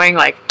really annoying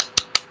like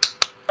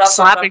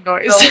slapping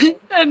noise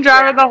and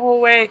drive it the whole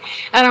way.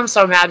 And I'm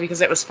so mad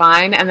because it was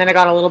fine, and then it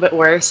got a little bit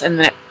worse, and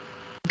then it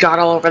got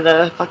all over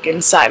the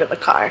fucking side of the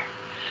car.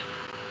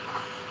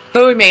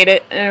 But we made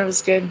it, and it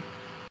was good.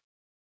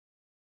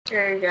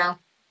 There you go.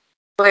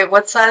 Wait,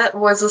 what side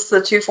was this?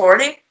 The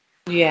 240?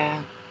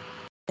 Yeah.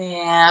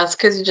 Yeah, it's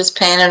because you just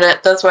painted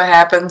it. That's what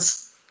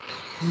happens.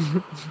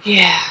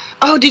 Yeah.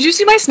 Oh, did you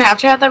see my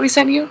Snapchat that we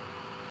sent you?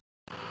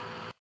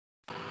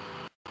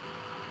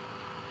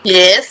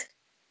 Yes.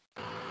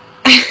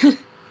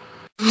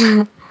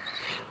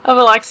 Of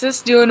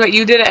Alexis doing what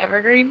you did at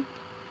Evergreen?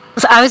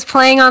 So I was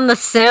playing on the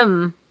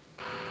sim.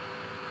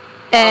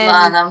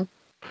 And Hold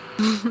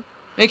on,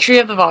 Make sure you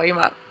have the volume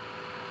up.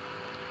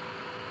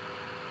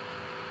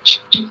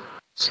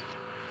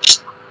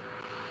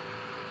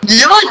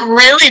 You like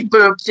really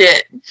booped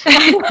it.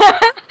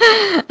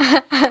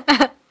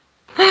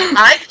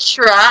 I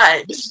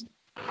tried.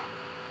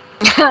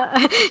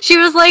 She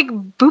was like,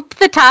 boop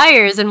the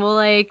tires and we'll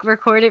like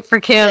record it for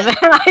Kim. And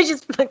I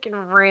just fucking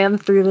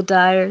rammed through the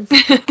tires.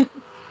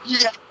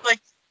 Yeah, like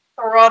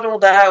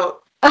throttled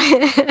out.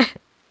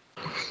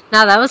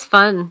 No, that was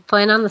fun.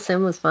 Playing on the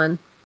sim was fun.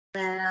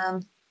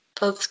 Man,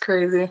 that's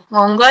crazy.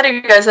 Well, I'm glad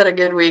you guys had a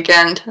good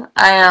weekend.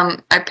 I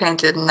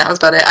painted and that was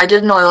about it. I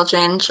did an oil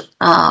change.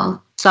 Saw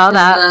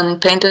that. And then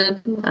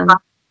painted. And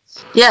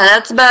yeah,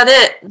 that's about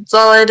it. That's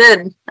all I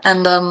did.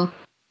 And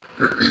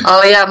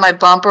oh yeah, my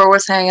bumper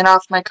was hanging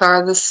off my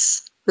car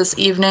this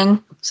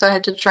evening, so I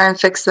had to try and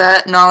fix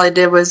that. And all I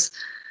did was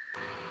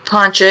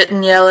punch it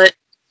and yell it,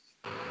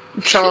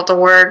 tell it to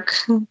work.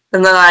 And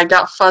then I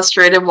got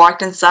frustrated,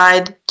 walked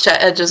inside.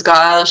 I just got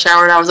out of the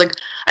shower, and I was like,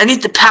 "I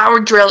need the power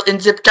drill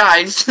and zip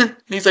ties." And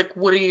he's like,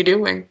 "What are you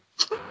doing?"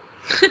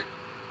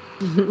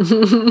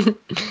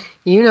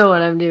 You know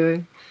what I'm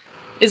doing.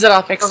 Is it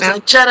all fixed now?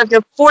 Like, Chad, I've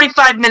got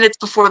 45 minutes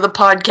before the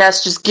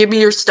podcast. Just give me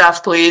your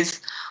stuff,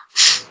 please.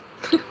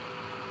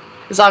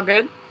 Is all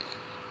good?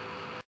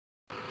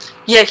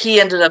 Yeah, he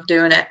ended up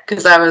doing it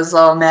because I was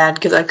all mad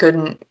because I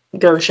couldn't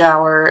go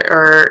shower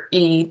or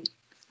eat.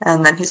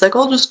 And then he's like,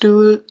 I'll just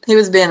do it. He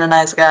was being a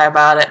nice guy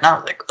about it. And I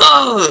was like,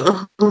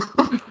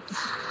 ugh.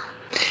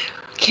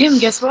 Kim,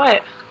 guess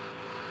what?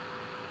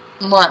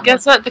 What?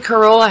 Guess what the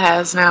Corolla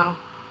has now?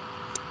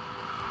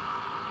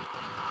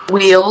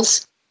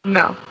 Wheels?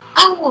 No.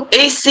 Oh,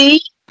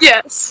 AC?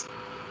 Yes.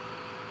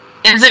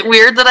 Is it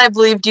weird that I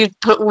believed you'd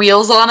put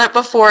wheels on it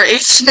before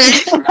AC?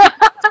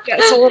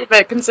 Yes, a little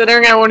bit,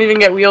 considering I won't even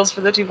get wheels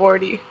for the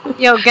 240.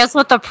 Yo, guess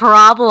what the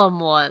problem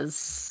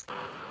was?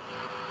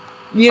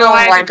 You know,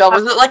 oh my god,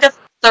 was it like a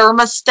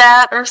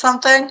thermostat or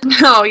something?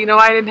 No, you know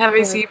I didn't have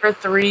AC for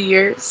 3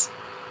 years.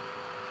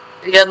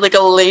 You had like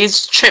a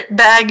Lay's chip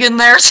bag in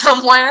there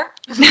somewhere?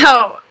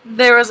 No,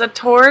 there was a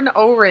torn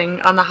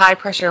O-ring on the high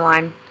pressure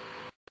line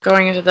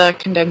going into the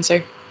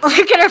condenser.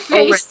 Look at her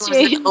face,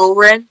 Jane.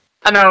 O-ring?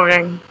 An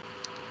O-ring.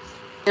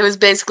 It was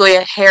basically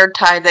a hair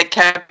tie that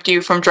kept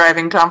you from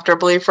driving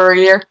comfortably for a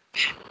year.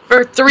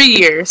 For 3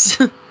 years.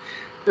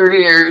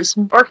 3 years.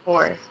 Or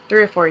 4.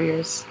 3 or 4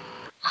 years.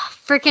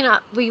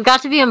 Freaking we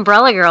got to be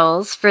umbrella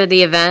girls for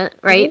the event,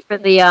 right? For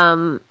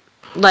the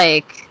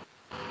like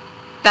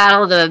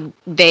Battle of the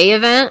Bay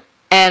event,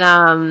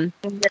 and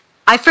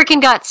I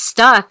freaking got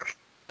stuck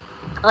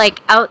like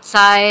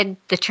outside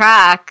the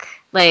track.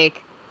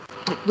 Like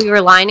we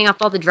were lining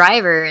up all the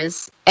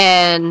drivers,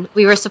 and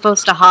we were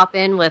supposed to hop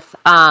in with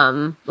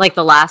like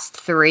the last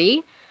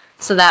 3,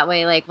 so that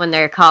way like when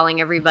they're calling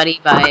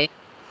everybody by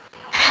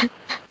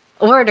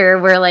order,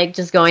 we're like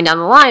just going down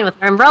the line with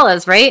our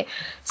umbrellas, right?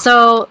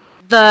 So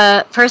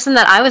the person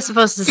that I was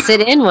supposed to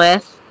sit in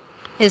with,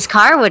 his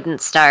car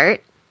wouldn't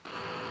start,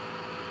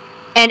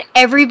 and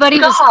everybody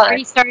was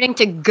already starting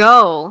to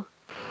go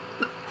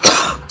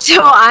So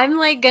I'm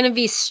like gonna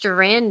be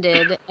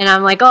stranded, and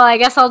I'm like, oh, I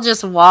guess I'll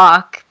just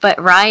walk. But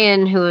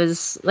Ryan, who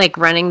was like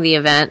running the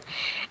event,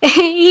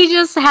 he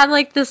just had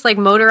like this like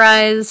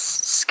motorized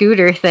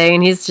scooter thing,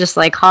 and he's just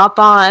like, hop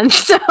on.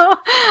 So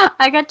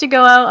I got to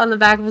go out on the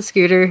back of a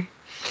scooter.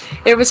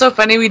 It was so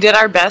funny. We did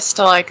our best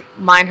to like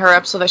line her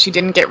up so that she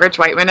didn't get Rich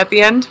Whiteman at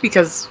the end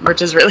because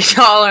Rich is really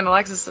tall and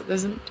Alexis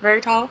isn't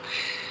very tall,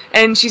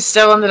 and she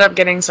still ended up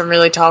getting some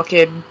really tall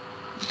kid.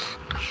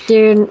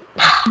 Dude.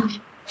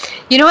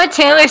 You know what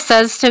Taylor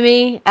says to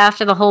me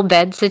after the whole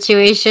bed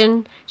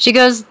situation? She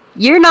goes,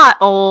 "You're not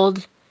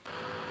old.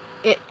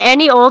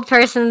 Any old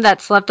person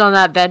that slept on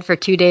that bed for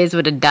 2 days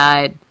would have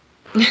died."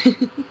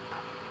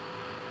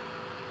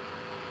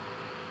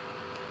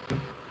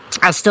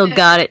 I still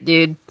got it,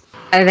 dude.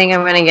 I think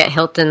I'm gonna get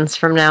Hilton's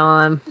from now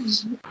on.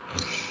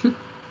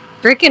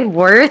 Freaking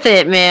worth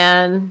it,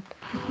 man.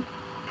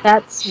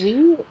 That's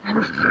sweet.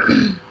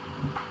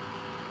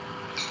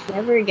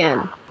 Never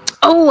again.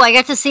 Oh, I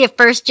got to see a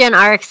first gen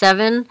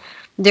RX-7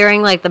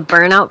 during like the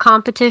burnout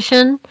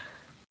competition,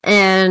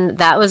 and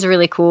that was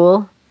really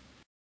cool.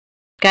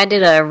 Guy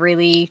did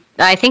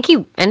I think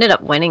he ended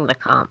up winning the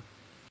comp.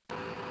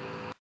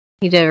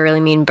 He did a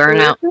really mean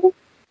burnout.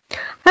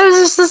 That was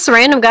just this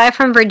random guy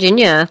from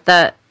Virginia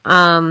that,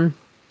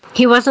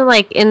 he wasn't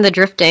like in the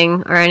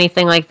drifting or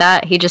anything like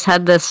that. He just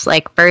had this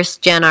like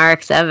first gen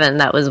RX-7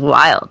 that was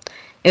wild.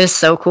 It was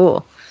so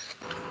cool.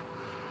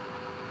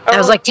 I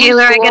was like,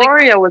 Taylor, I gotta...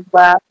 Gloria was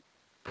that.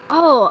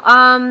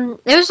 Oh,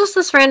 it was just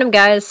this random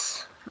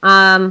guys.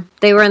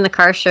 They were in the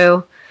car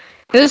show.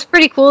 It was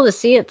pretty cool to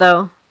see it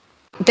though.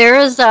 There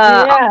is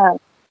a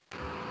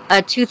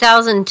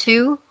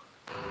 2002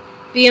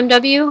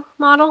 BMW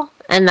model,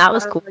 and that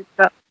was cool.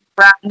 That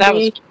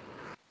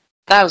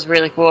was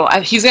really cool.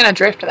 He's gonna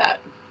drift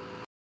that.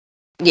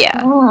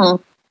 Yeah.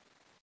 Oh.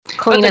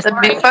 Cleanest.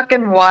 It'd be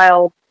fucking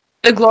wild.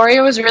 The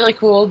Gloria was really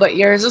cool, but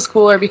yours is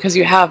cooler because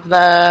you have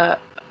the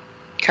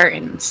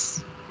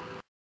curtains.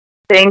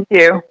 Thank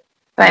you.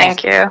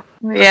 Thank you.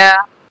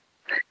 Yeah.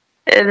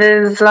 It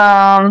is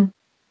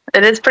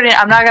pretty,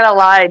 I'm not gonna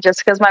lie,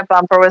 just because my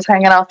bumper was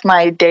hanging off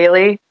my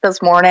daily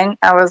this morning,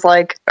 I was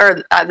like,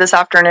 or this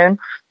afternoon,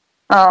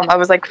 I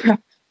was like,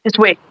 just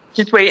wait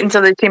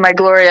until they see my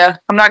Gloria.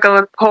 I'm not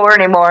gonna look poor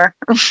anymore.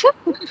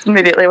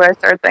 Immediately what I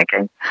started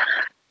thinking.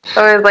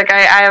 So I was like,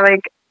 I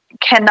like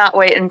cannot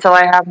wait until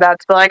I have that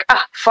to be like,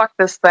 fuck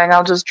this thing,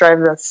 I'll just drive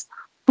this.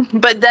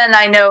 But then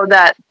I know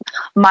that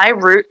my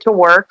route to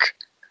work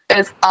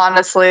is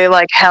honestly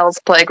like hell's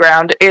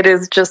playground. It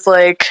is just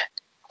like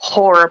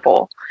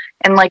horrible.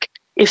 And like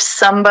if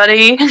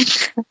somebody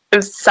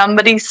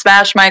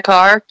smashed my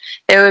car,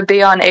 it would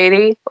be on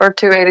 80 or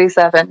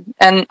 287.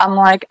 And I'm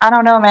like, I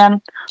don't know,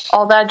 man.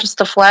 All that just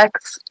to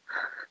flex.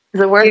 Is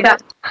it worth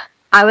it?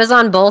 I was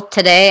on both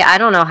today. I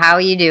don't know how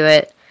you do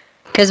it.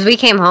 Because we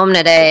came home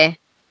today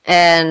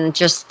and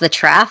just the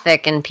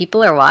traffic and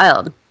people are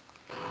wild.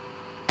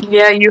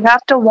 Yeah, you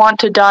have to want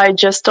to die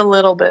just a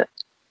little bit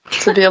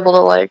to be able to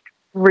like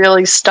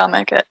really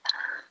stomach it.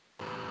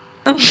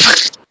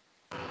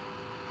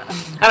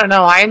 I don't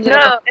know. I ended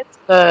up at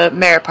the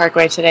Merritt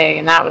Parkway today,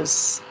 and that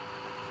was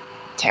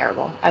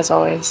terrible, as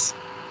always.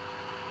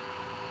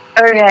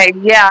 Okay,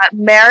 yeah,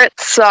 Merritt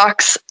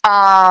sucks.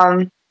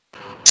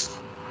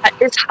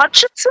 Is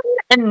Hutchinson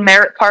and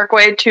Merritt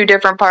Parkway two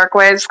different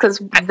parkways?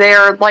 Because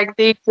they're like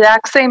the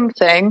exact same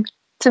thing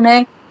to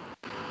me.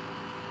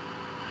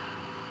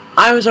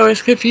 I was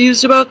always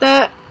confused about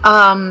that.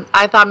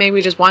 I thought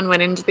maybe just one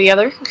went into the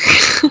other.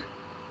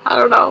 I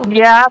don't know.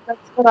 Yeah,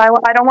 that's what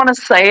I don't want to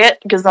say it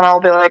because then I'll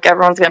be like,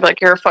 everyone's gonna be like,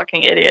 you're a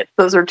fucking idiot.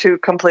 Those are two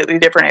completely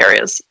different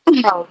areas.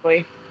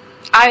 Probably.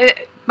 My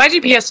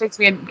GPS takes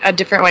me a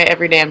different way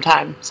every damn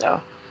time,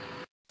 so.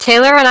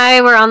 Taylor and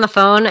I were on the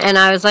phone, and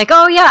I was like,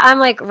 oh yeah, I'm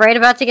like right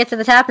about to get to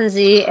the Tappan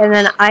Zee, and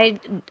then I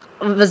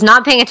was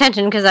not paying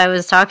attention because I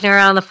was talking to her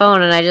on the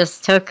phone, and I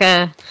just took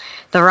the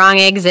wrong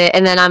exit,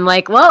 and then I'm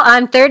like, well,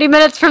 I'm 30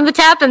 minutes from the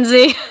Tappan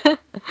Zee.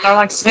 I'm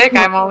like, sick,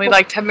 I'm only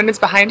like 10 minutes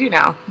behind you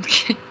now.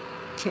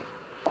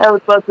 I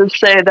was about to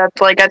say,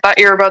 that's like, I thought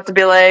you were about to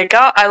be like,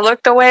 oh, I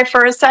looked away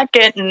for a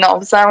second, and all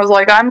of a sudden I was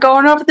like, I'm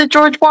going over to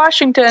George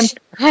Washington.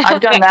 I've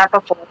done that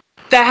before.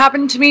 That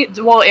happened to me,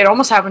 well, it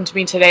almost happened to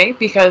me today,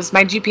 because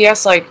my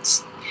GPS, like,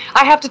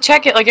 I have to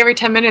check it, like, every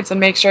 10 minutes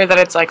and make sure that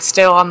it's, like,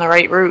 still on the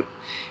right route.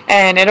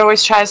 And it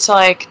always tries to,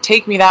 like,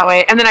 take me that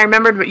way. And then I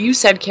remembered what you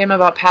said, Kim,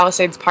 about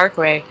Palisades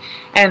Parkway,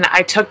 and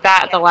I took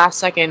that at the last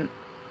second.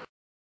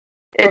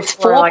 It's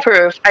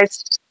foolproof.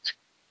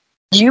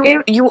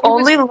 You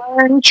only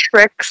learn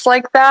tricks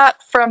like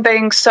that from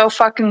being so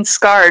fucking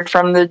scarred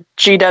from the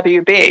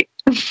GWB.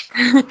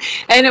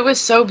 And it was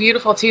so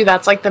beautiful too.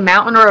 That's like the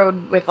mountain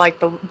road with like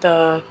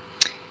the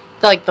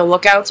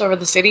lookouts over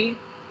the city.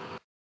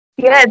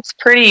 Yeah, it's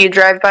pretty. You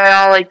drive by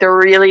all like the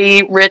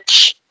really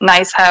rich,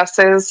 nice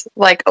houses,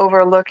 like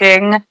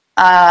overlooking,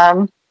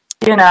 the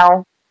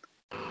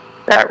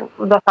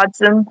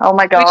Hudson. Oh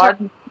my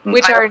god,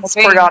 which are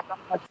insane. Forgot the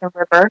Hudson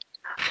River.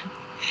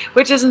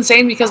 Which is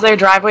insane because their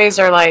driveways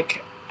are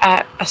like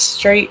at a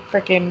straight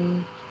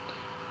freaking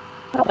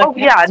Oh,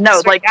 yeah,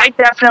 no, like, I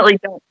definitely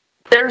don't.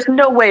 There's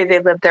no way they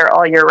live there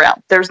all year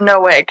round. There's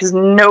no way, because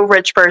no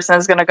rich person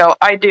is going to go,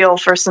 ideal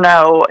for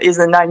snow is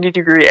a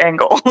 90-degree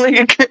angle.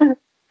 Like,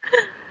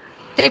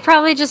 They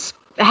probably just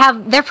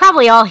they're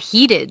probably all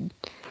heated.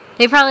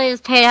 They probably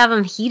just have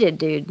them heated,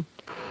 dude.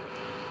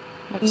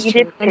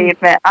 heated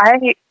pavement.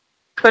 I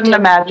couldn't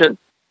imagine.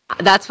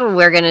 That's what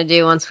we're gonna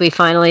do once we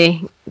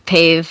finally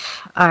pave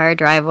our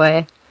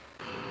driveway.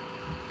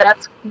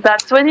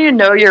 That's when you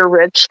know you're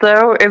rich,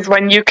 though, is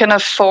when you can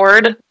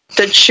afford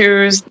to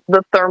choose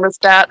the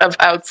thermostat of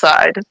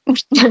outside.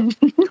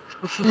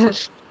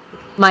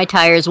 My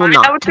tires will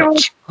not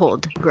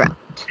hold ground.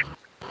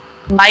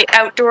 My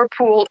outdoor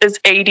pool is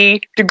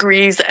 80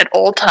 degrees at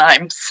all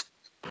times.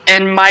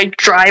 And my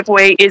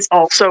driveway is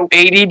also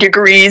 80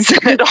 degrees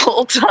at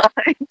all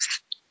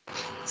times.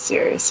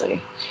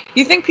 Seriously.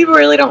 You think people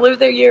really don't live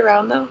there year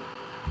round, though?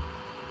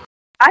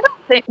 I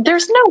don't think,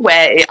 there's no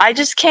way. I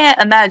just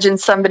can't imagine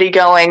somebody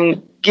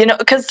going,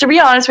 because to be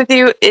honest with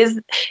you,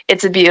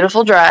 it's a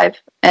beautiful drive.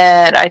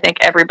 And I think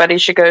everybody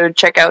should go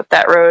check out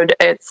that road.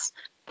 It's,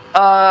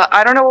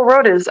 I don't know what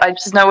road it is. I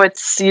just know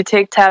you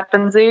take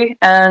Tappan Zee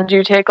and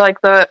you take like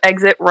the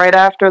exit right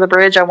after the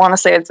bridge. I want to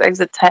say it's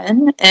exit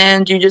 10,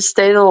 and you just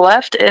stay to the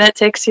left and it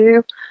takes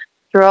you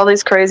through all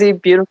these crazy,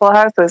 beautiful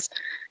houses.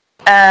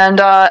 And,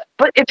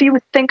 but if you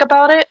think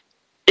about it,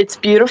 it's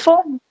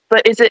beautiful,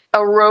 but is it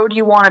a road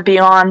you want to be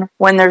on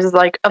when there's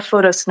like a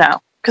foot of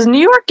snow? Because New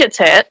York gets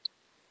hit.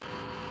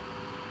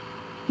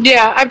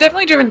 Yeah, I've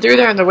definitely driven through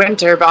there in the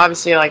winter, but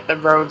obviously like the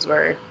roads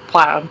were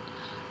plowed.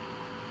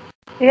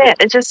 Yeah,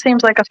 it just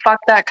seems like a fuck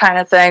that kind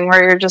of thing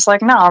where you're just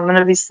like, no, I'm going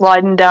to be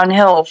sliding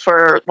downhill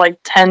for like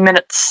 10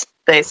 minutes,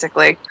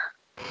 basically.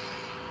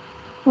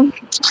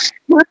 Just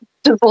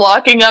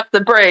locking up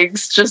the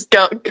brakes, just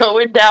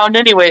going down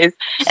anyways.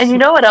 And you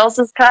know what else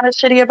is kind of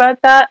shitty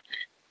about that?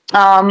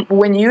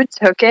 When you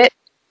took it,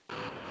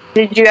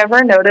 did you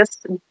ever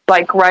notice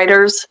bike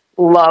riders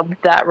loved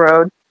that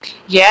road?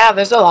 Yeah,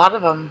 there's a lot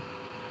of them.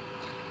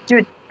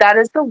 Dude, that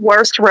is the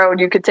worst road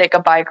you could take a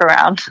bike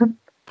around.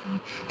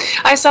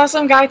 I saw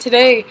some guy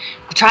today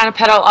trying to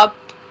pedal up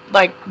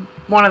like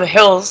one of the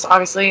hills,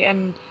 obviously,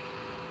 and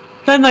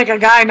then like a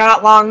guy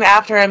not long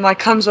after him like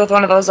comes with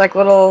one of those like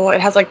it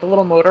has like the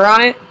little motor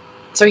on it,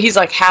 so he's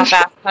like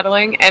half-ass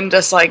pedaling and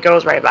just like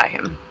goes right by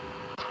him.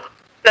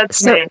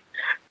 That's me.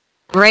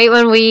 Right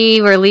when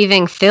we were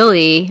leaving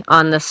Philly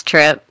on this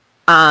trip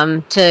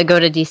to go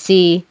to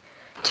DC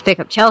to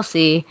pick up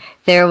Chelsea,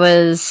 there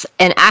was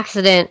an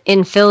accident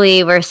in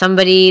Philly where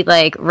somebody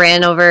like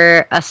ran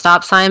over a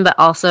stop sign but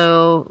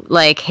also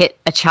like hit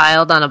a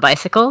child on a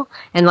bicycle,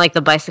 and like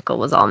the bicycle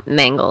was all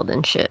mangled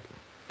and shit.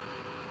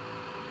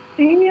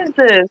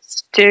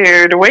 Jesus,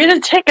 dude, way to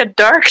take a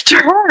dark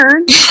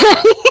turn.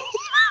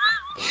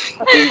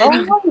 Oh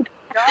my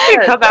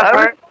god. Cut that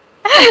part.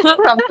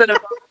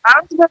 I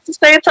was about to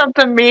say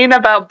something mean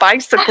about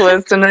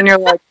bicyclists, and then you're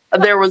like,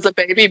 there was a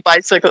baby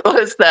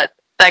bicyclist that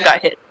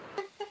got hit.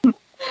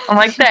 I'm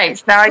like,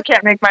 thanks. Now I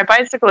can't make my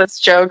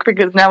bicyclist joke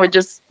because then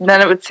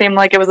it would seem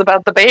like it was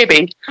about the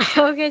baby.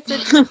 Okay,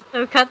 so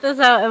cut this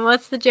out. And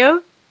what's the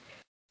joke?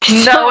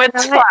 No,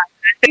 it's fine.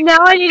 Now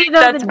I need to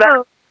know the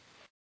joke.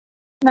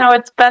 No,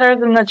 it's better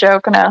than the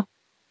joke now.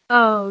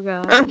 Oh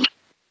god.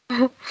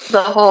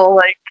 The whole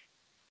like,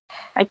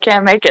 I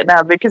can't make it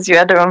now because you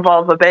had to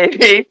involve a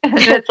baby.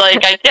 It's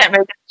like, I can't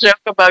make a joke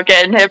about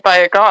getting hit by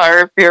a car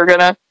if you're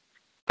gonna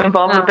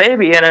involve a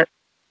baby in it.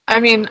 I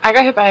mean, I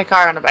got hit by a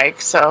car on a bike,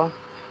 so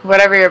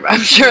whatever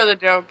I'm sure the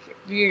joke,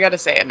 you gotta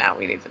say it now.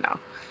 We need to know.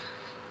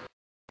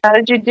 How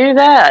did you do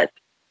that?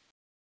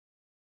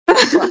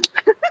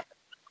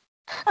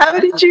 How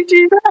did you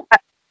do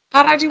that?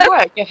 How did I do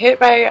what? Get hit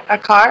by a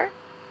car?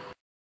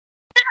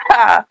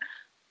 Yeah.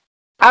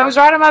 I was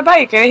riding my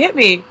bike and it hit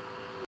me.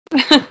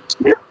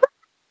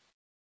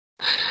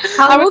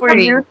 How old were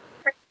you?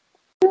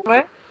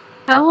 What?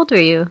 How old were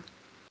you?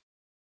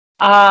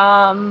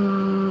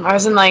 I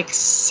was in like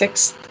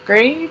 6th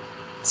grade.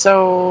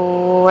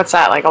 So what's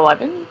that, like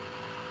 11?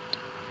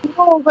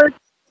 Oh, but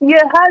you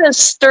had a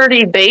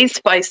sturdy base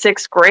by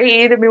 6th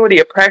grade. I mean, what are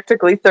you,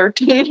 practically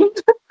 13?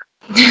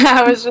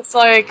 I was just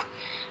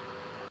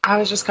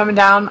coming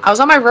down. I was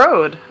on my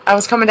road. I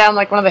was coming down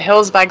like one of the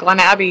hills by Glen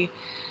Abbey.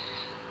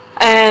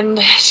 And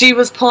she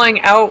was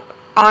pulling out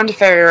onto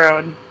Ferry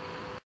Road.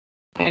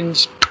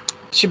 And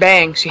she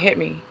hit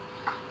me.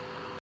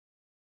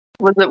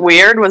 Was it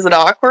weird? Was it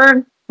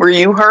awkward? Were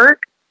you hurt?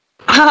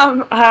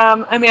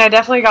 I mean, I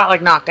definitely got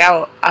like knocked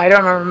out. I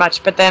don't remember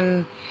much, but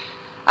then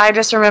I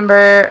just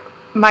remember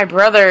my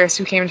brothers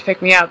who came to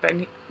pick me up,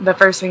 and the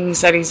first thing he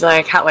said, he's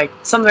like, "How?" Like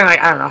something like,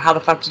 "I don't know, how the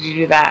fuck did you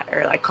do that?"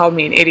 Or like called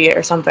me an idiot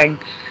or something.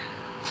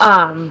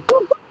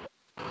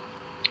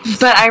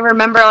 But I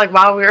remember like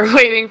while we were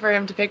waiting for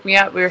him to pick me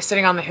up, we were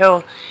sitting on the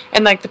hill,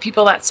 and like the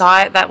people that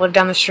saw it that lived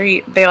down the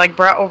street, they like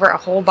brought over a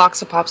whole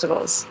box of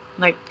popsicles,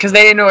 like because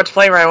they didn't know which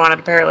flavor I wanted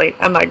apparently,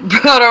 and like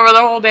brought over the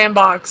whole damn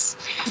box.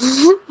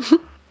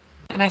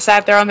 And I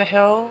sat there on the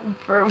hill,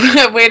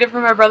 waited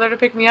for my brother to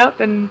pick me up,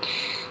 and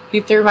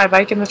he threw my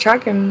bike in the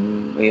truck,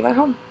 and we went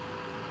home.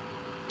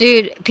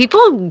 Dude,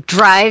 people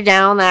drive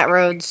down that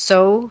road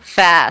so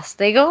fast.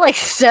 They go like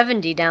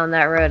 70 down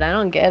that road. I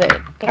don't get it.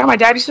 Yeah, my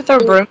dad used to throw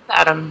brooms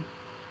at him.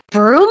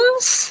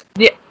 Brooms?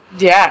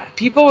 Yeah.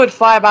 People would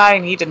fly by,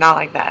 and he did not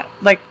like that.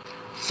 Like,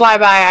 fly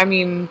by, I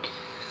mean,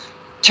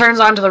 turns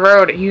onto the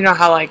road. You know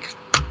how, like,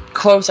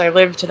 close I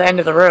live to the end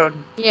of the road.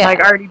 Yeah. Like,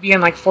 already be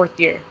in, like, 4th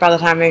gear by the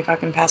time they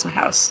fucking pass my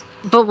house.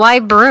 But why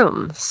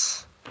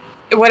brooms?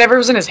 Whatever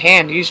was in his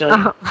hand, usually.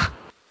 Oh.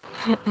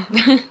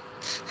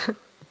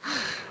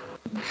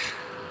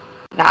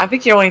 Nah, I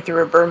think he only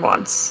threw a broom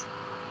once.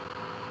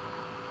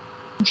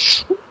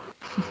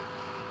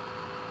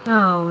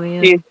 Oh,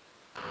 man. Dude.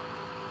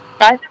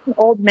 I had an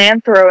old man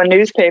throw a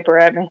newspaper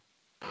at me.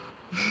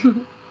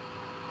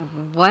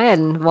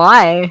 When?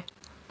 Why?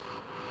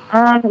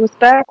 It was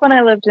back when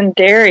I lived in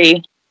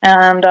Derry,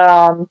 and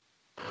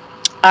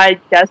I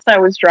guess I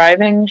was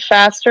driving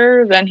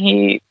faster than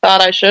he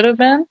thought I should have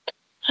been.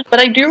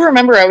 But I do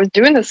remember I was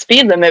doing the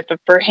speed limit,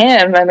 but for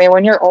him, I mean,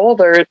 when you're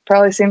older, it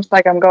probably seems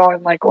like I'm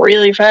going, like,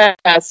 really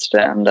fast,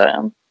 and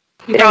You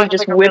he probably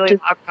just had, like, a whipped really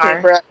his loud car.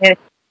 paper at me.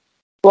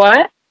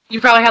 What? You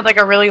probably had, like,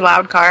 a really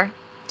loud car,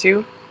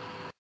 too.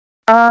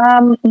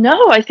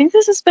 No, I think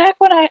this is back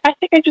when I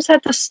think I just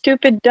had the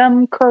stupid,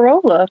 dumb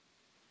Corolla.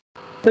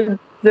 The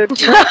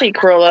crappy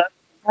Corolla.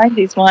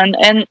 90s one.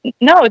 And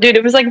no, dude,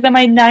 it was like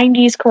my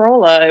 90s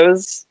Corolla. It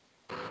was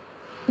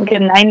like a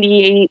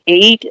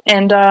 98,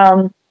 and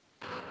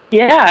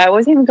yeah, I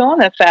wasn't even going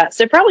that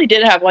fast. It probably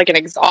did have like an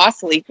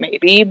exhaust leak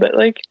maybe, but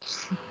like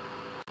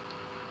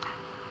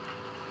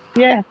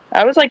yeah,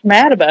 I was like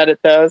mad about it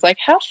though. I was like,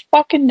 how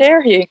fucking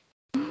dare he?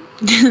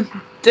 Did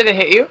it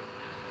hit you?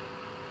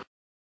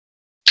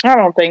 I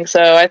don't think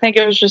so. I think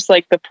it was just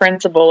like the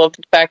principle of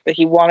the fact that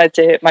he wanted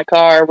to hit my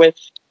car with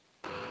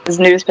his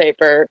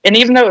newspaper. And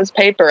even though it was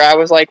paper, I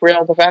was like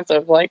real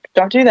defensive. Like,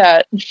 don't do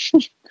that.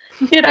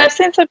 Dude, I've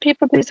seen some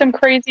people do some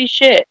crazy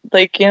shit.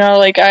 Like, you know,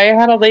 like I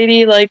had a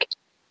lady like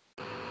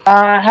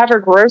have her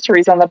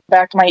groceries on the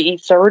back of my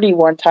E30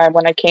 one time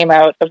when I came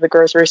out of the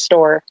grocery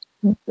store.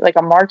 Like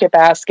a market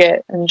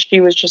basket, and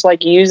she was just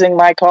like using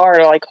my car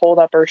to like hold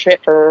up her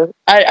shit for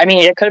I mean,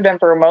 it could have been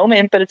for a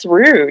moment, but it's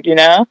rude, you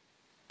know?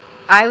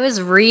 I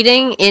was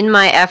reading in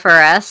my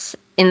FRS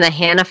in the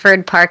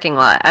Hannaford parking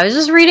lot. I was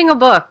just reading a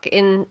book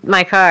in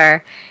my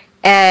car,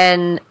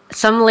 and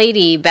some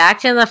lady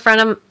backed in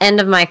the end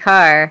of my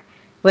car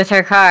with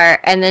her car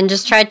and then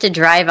just tried to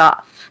drive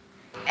off.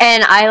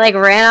 And I like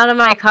ran out of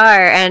my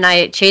car and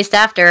I chased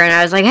after her and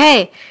I was like,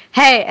 hey,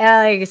 and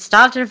I like,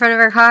 stopped in front of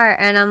her car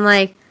and I'm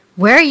like,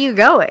 where are you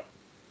going?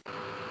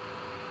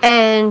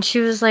 And she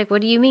was like,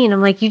 what do you mean?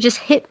 I'm like, you just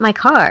hit my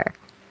car.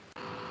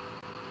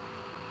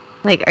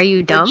 Like, are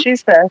you dumb? What'd she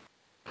said?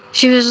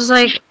 She was just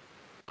like,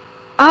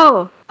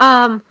 oh,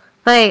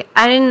 like,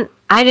 I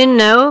didn't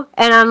know.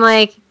 And I'm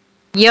like,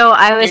 yo,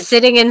 I was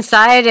sitting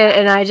inside it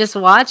and I just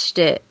watched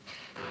it.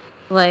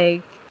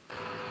 Like,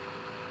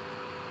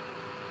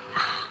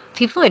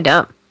 people are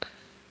dumb.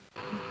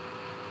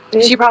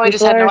 She probably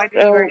just had no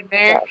idea you were in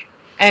there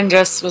and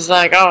just was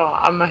like, oh,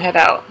 I'm gonna head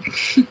out.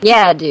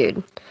 Yeah,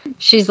 dude.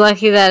 She's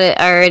lucky that it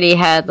already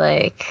had,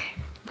 like,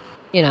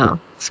 you know,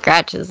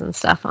 scratches and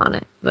stuff on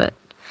it, but...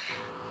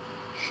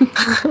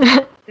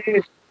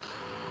 Dude.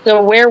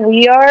 So where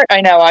we are,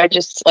 I know, I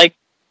just, like,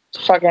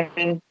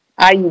 fucking...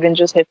 I even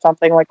just hit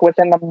something, like,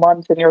 within a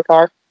month in your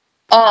car.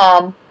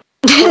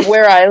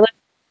 Where I live,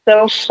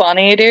 so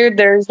funny, dude.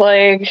 There's,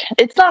 like...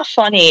 It's not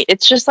funny.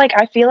 It's just, like,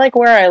 I feel like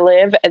where I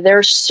live,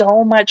 there's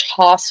so much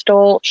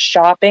hostile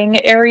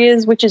shopping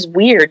areas, which is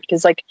weird,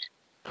 because, like,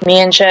 me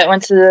and Chet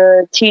went to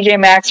the TJ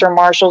Maxx or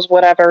Marshalls,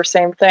 whatever,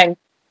 same thing.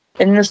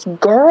 And this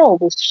girl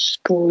was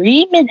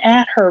screaming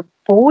at her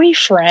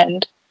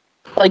boyfriend,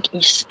 like,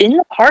 in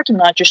the parking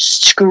lot,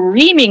 just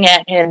screaming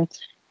at him,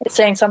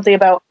 saying something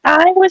about,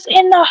 I was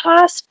in the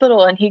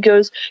hospital. And he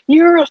goes,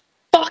 you're a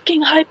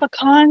fucking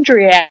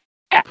hypochondriac,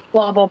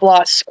 blah, blah,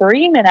 blah,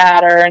 screaming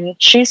at her. And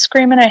she's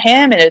screaming at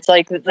him. And it's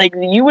like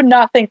you would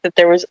not think that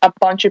there was a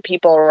bunch of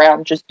people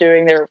around just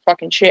doing their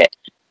fucking shit.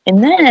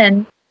 And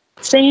then,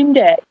 same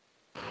day,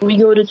 we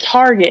go to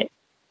Target.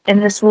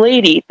 And this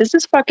lady, this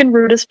is fucking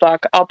rude as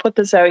fuck. I'll put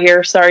this out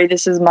here. Sorry,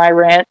 this is my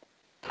rant.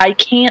 I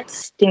can't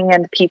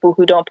stand people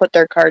who don't put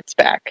their carts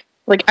back.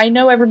 Like, I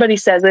know everybody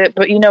says it,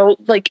 but, you know,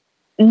 like,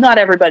 not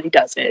everybody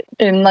does it.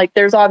 And, like,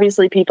 there's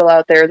obviously people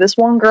out there. This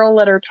one girl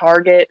let her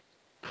Target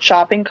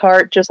shopping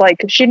cart just,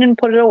 like, she didn't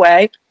put it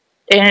away,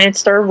 and it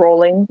started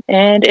rolling,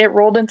 and it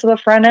rolled into the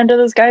front end of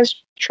this guy's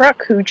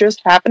truck who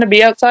just happened to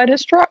be outside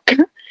his truck.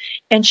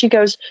 And she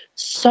goes,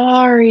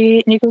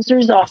 sorry. And he goes,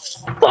 there's a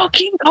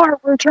fucking cart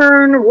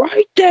return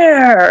right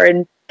there.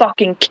 And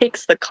fucking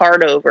kicks the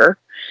cart over.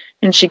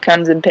 And she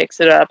comes and picks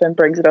it up and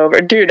brings it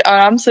over. Dude,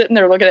 I'm sitting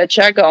there looking at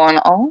Chet going,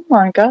 oh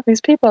my God, these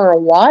people are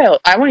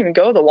wild. I won't even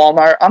go to the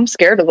Walmart. I'm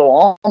scared of the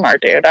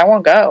Walmart, dude. I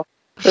won't go.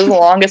 This is the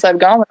longest I've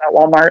gone with that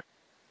Walmart.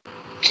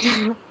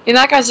 In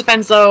that guy's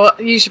defense, though,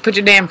 you should put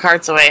your damn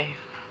carts away.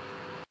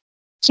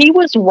 He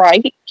was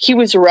right.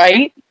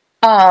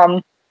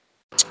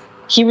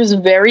 he was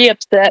very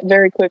upset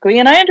very quickly,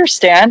 and I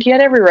understand. He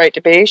had every right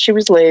to be. She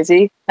was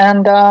lazy,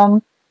 and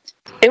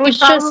it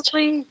was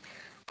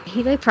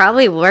He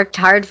probably worked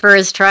hard for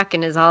his truck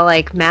and is all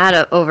like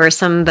mad over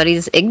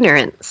somebody's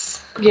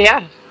ignorance.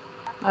 Yeah.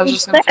 I was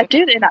just gonna say.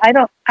 Dude, and I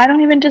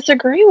don't even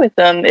disagree with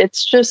them.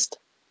 It's just,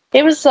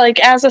 it was like,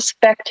 as a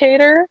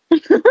spectator,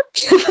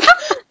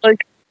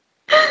 like,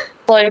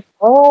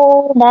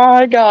 oh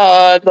my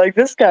god, like,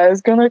 this guy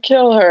is gonna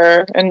kill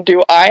her, and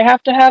do I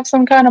have to have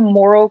some kind of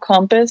moral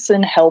compass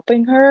in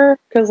helping her?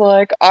 Because,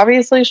 like,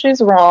 obviously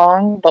she's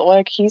wrong, but,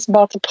 like, he's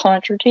about to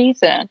punch her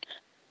teeth in.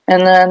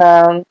 And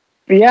then,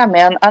 yeah,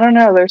 man, I don't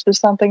know, there's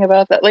just something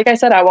about that. Like I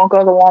said, I won't go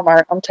to the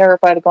Walmart. I'm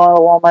terrified of going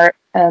to Walmart,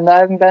 and I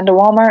haven't been to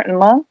Walmart in a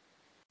month.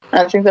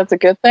 I think that's a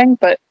good thing,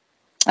 but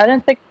I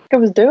didn't think it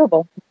was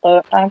doable.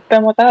 But I've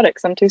been without it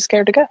because I'm too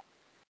scared to go.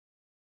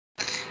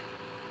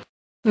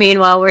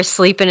 Meanwhile, we're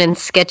sleeping in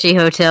sketchy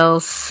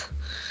hotels.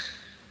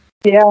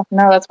 Yeah,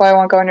 no, that's why I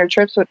won't go on your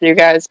trips with you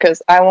guys,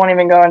 because I won't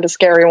even go into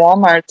scary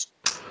Walmarts.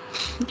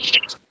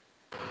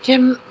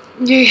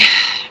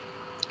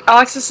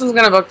 Alexis is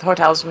gonna book the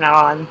hotels from now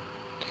on.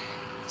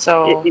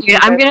 So Dude,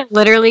 I'm gonna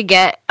literally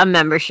get a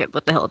membership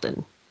with the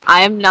Hilton.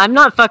 I'm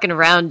not fucking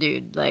around,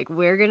 dude. Like,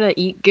 we're gonna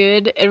eat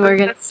good, and we're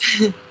gonna.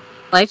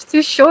 Life's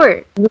too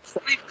short.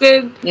 sleep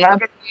good. I'm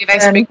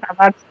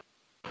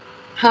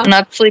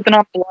not sleeping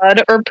on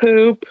blood or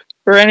poop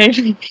or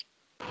anything.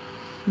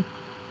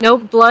 No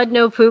blood,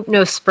 no poop,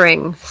 no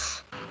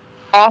springs.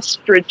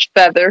 Ostrich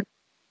feather.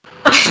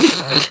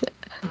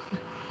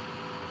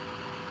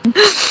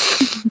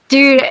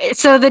 Dude,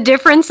 so the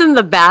difference in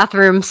the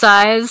bathroom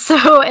size,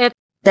 so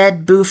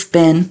Bed boof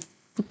bin.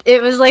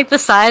 it was like the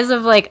size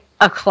of like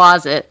a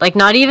closet. Like,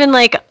 not even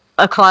like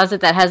a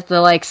closet that has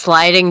the like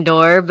sliding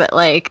door, but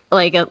like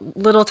a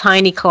little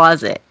tiny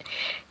closet.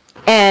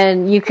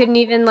 And you couldn't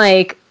even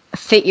like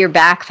fit your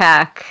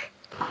backpack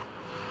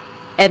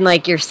and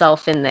like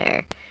yourself in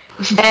there.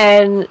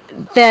 And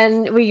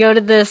then we go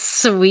to this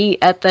suite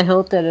at the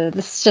Hilton, and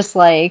it's just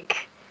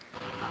like,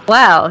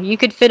 wow, you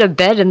could fit a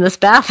bed in this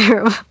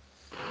bathroom.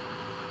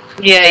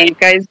 Yeah, you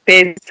guys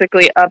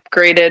basically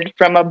upgraded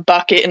from a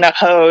bucket and a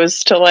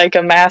hose to like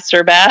a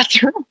master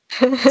bathroom.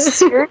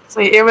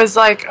 Seriously, it was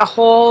like a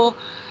whole,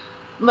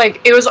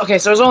 like, it was, okay,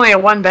 so it was only a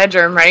one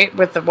bedroom, right,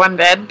 with the one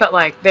bed, but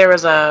like there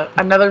was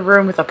another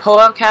room with a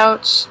pull-out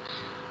couch.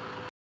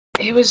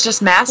 It was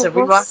just massive.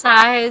 We walked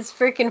Size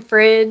freaking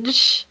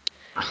fridge,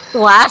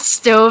 glass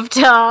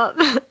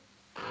stovetop,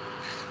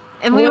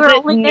 and we Was were it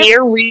only near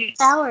there Reese's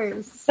for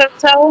hours.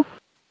 Hotel?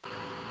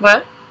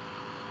 What?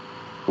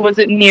 Was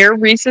it near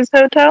Reese's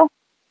Hotel?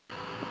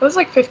 It was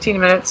like 15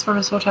 minutes from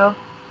his hotel.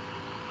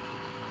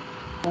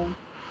 It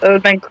would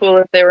have been cool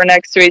if they were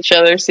next to each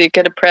other, so you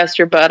could have pressed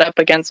your butt up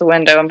against the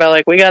window and be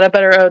like, we got a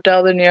better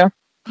hotel than you.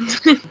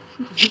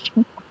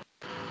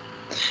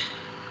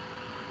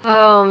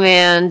 Oh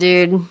man,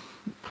 dude,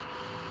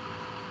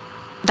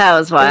 that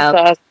was wild.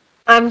 That's awesome.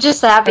 I'm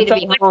just happy to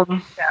be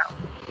home.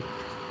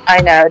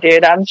 I know,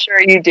 dude. I'm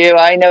sure you do.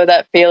 I know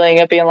that feeling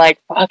of being like,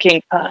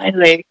 fucking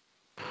finally.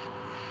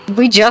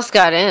 We just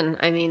got in.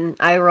 I mean,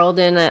 I rolled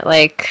in at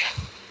like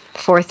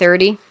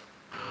 4:30.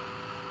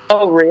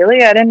 Oh,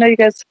 really? I didn't know you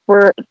guys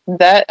were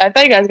that. I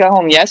thought you guys got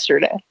home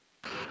yesterday.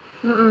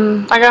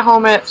 I got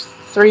home at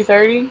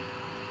 3:30.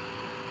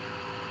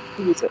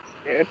 Jesus,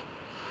 dude.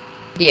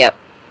 Yep.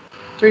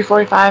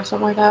 3:45,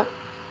 something like that.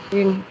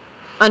 We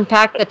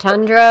unpacked the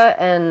Tundra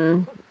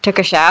and took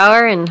a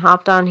shower and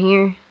hopped on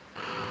here.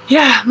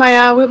 Yeah,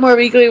 my Whitmore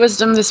Weekly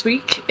Wisdom this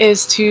week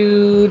is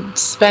to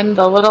spend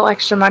a little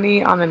extra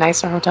money on the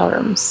nicer hotel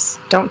rooms.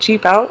 Don't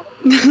cheap out.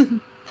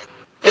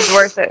 It's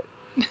worth it.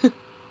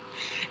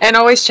 And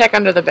always check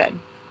under the bed.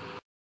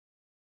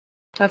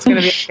 That's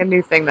going to be a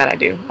new thing that I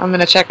do. I'm going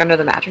to check under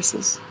the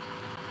mattresses.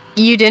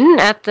 You didn't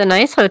at the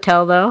nice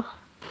hotel, though.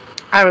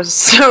 I was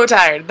so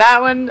tired.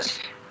 That one,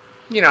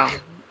 you know,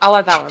 I'll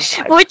let that one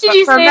slide. What did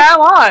you say? From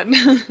now on.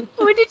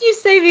 What did you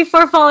say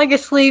before falling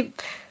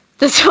asleep?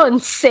 This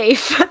one's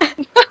safe.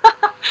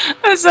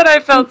 I said I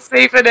felt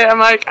safe in it. I'm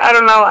like, I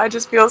don't know. I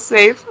just feel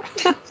safe.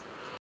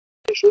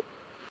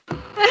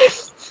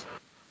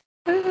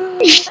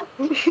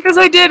 Because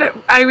I did.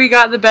 We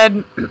got the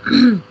bed,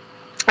 and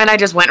I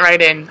just went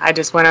right in. I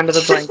just went under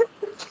the blanket.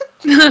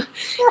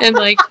 And,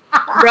 like,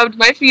 rubbed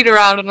my feet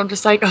around, and I'm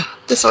just like, oh,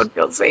 this one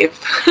feels safe.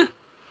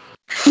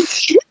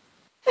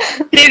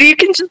 Dude, you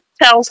can just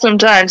tell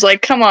sometimes.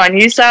 Like, come on,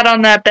 you sat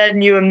on that bed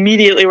and you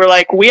immediately were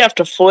like, we have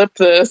to flip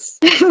this.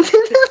 Yeah,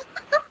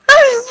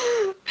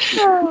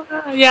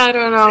 I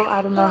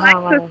don't know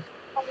how.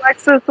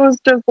 Alexis was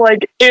just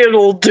like,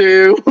 it'll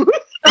do.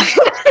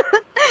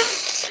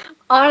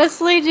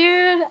 Honestly,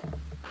 dude,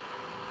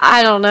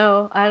 I don't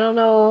know.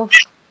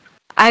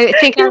 I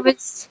think I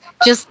was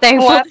just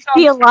thankful to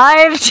be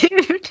alive,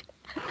 dude.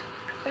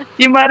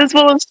 You might as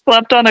well have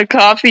slept on a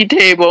coffee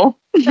table.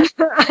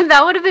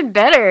 That would have been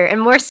better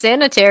and more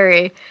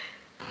sanitary.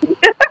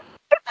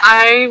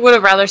 I would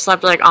have rather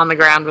slept, like, on the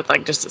ground with,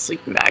 like, just a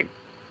sleeping bag.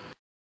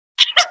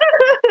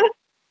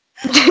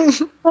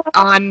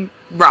 On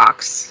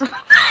rocks.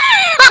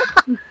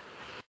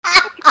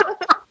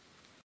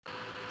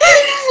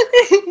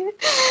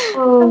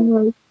 Oh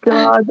my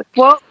god.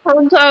 Well,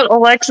 turns out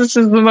Alexis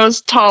is the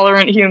most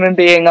tolerant human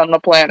being on the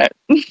planet.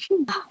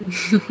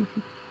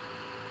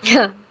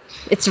 Yeah,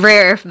 it's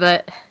rare,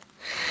 but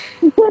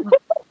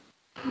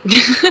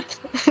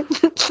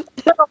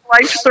A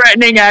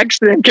life-threatening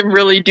accident can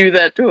really do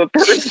that to a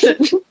person.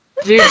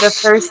 Dude, the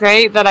first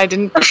night that I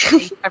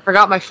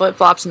forgot my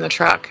flip-flops in the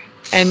truck,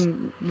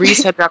 and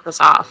Reese had dropped us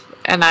off,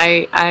 and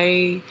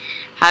I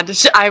had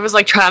to, I was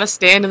like trying to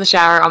stand in the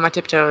shower on my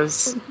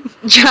tiptoes,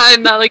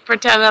 trying to like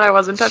pretend that I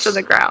wasn't touching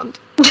the ground.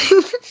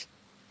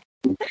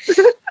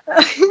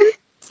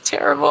 It's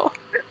terrible.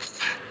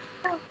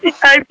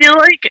 I feel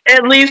like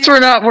at least we're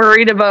not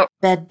worried about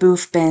Bed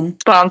boof bin.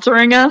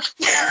 sponsoring us.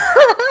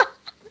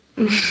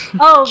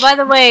 oh, by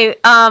the way,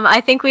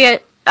 I think we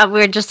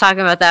were just talking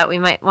about that. We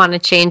might want to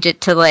change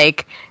it to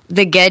like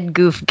the Ged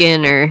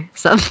Goofgin or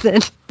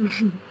something.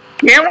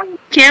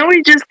 Can't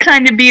we just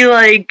kind of be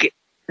like,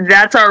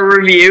 that's our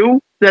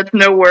review? That's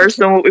no worse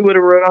than what we would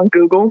have wrote on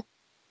Google.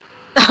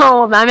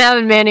 Oh, I'm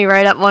having Manny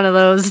write up one of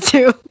those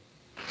too.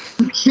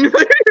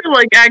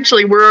 Like,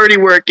 actually, we're already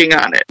working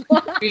on it.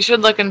 We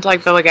should look into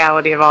like the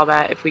legality of all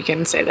that if we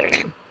can say their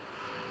name.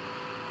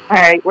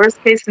 Alright,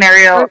 worst case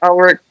scenario, I'll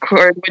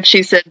record what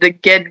she said to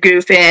get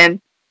Goof in,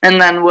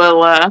 and then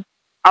I'll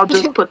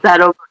just put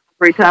that over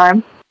every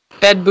time.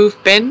 Bed boof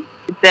bin.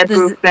 Bed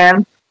Boof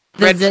in.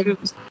 Red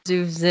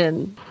Zooms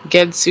in.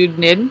 Ged Sud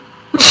Nid.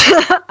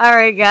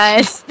 Alright,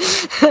 guys.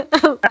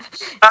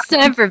 It's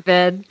time for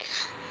bed.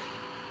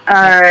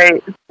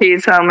 Alright,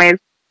 peace, homies.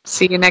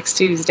 See you next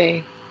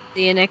Tuesday.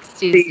 See you next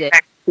See you Tuesday.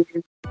 next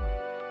Tuesday.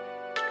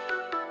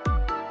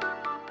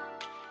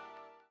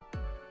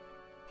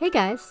 Hey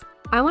guys,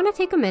 I want to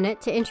take a minute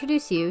to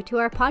introduce you to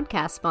our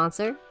podcast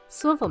sponsor,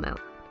 Swivel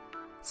Mount.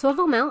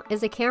 Swivel Mount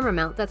is a camera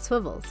mount that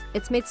swivels.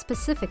 It's made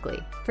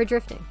specifically for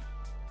drifting.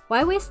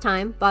 Why waste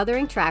time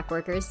bothering track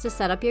workers to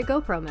set up your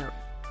GoPro mount?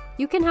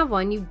 You can have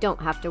one you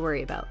don't have to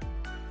worry about.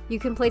 You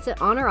can place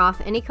it on or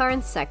off any car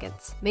in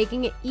seconds,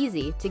 making it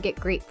easy to get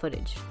great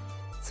footage.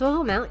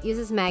 Swivel Mount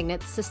uses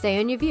magnets to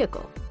stay on your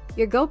vehicle.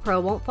 Your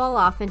GoPro won't fall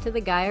off into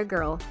the guy or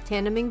girl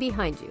tandeming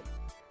behind you.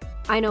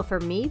 I know for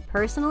me,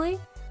 personally,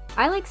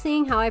 I like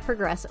seeing how I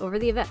progress over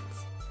the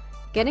events.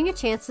 Getting a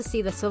chance to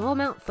see the Swivel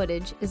Mount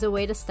footage is a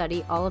way to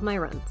study all of my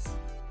runs.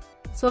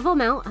 Swivel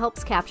Mount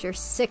helps capture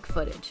sick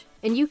footage,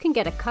 and you can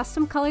get a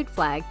custom colored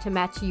flag to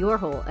match your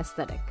whole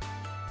aesthetic.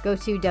 Go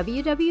to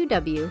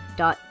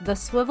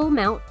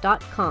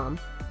www.theswivelmount.com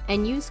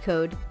and use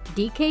code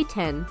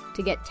DK10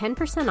 to get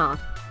 10% off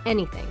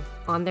anything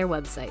on their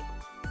website.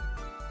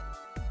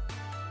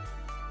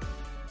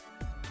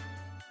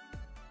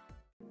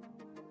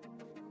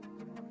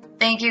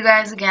 Thank you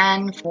guys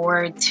again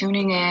for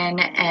tuning in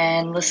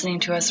and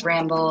listening to us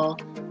ramble.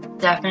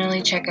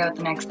 Definitely check out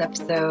the next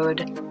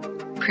episode.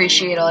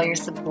 Appreciate all your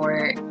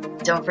support.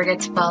 Don't forget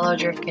to follow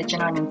Drift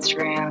Kitchen on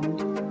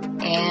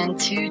Instagram and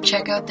to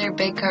check out their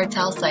Big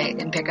Cartel site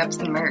and pick up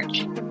some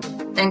merch.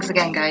 Thanks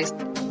again, guys.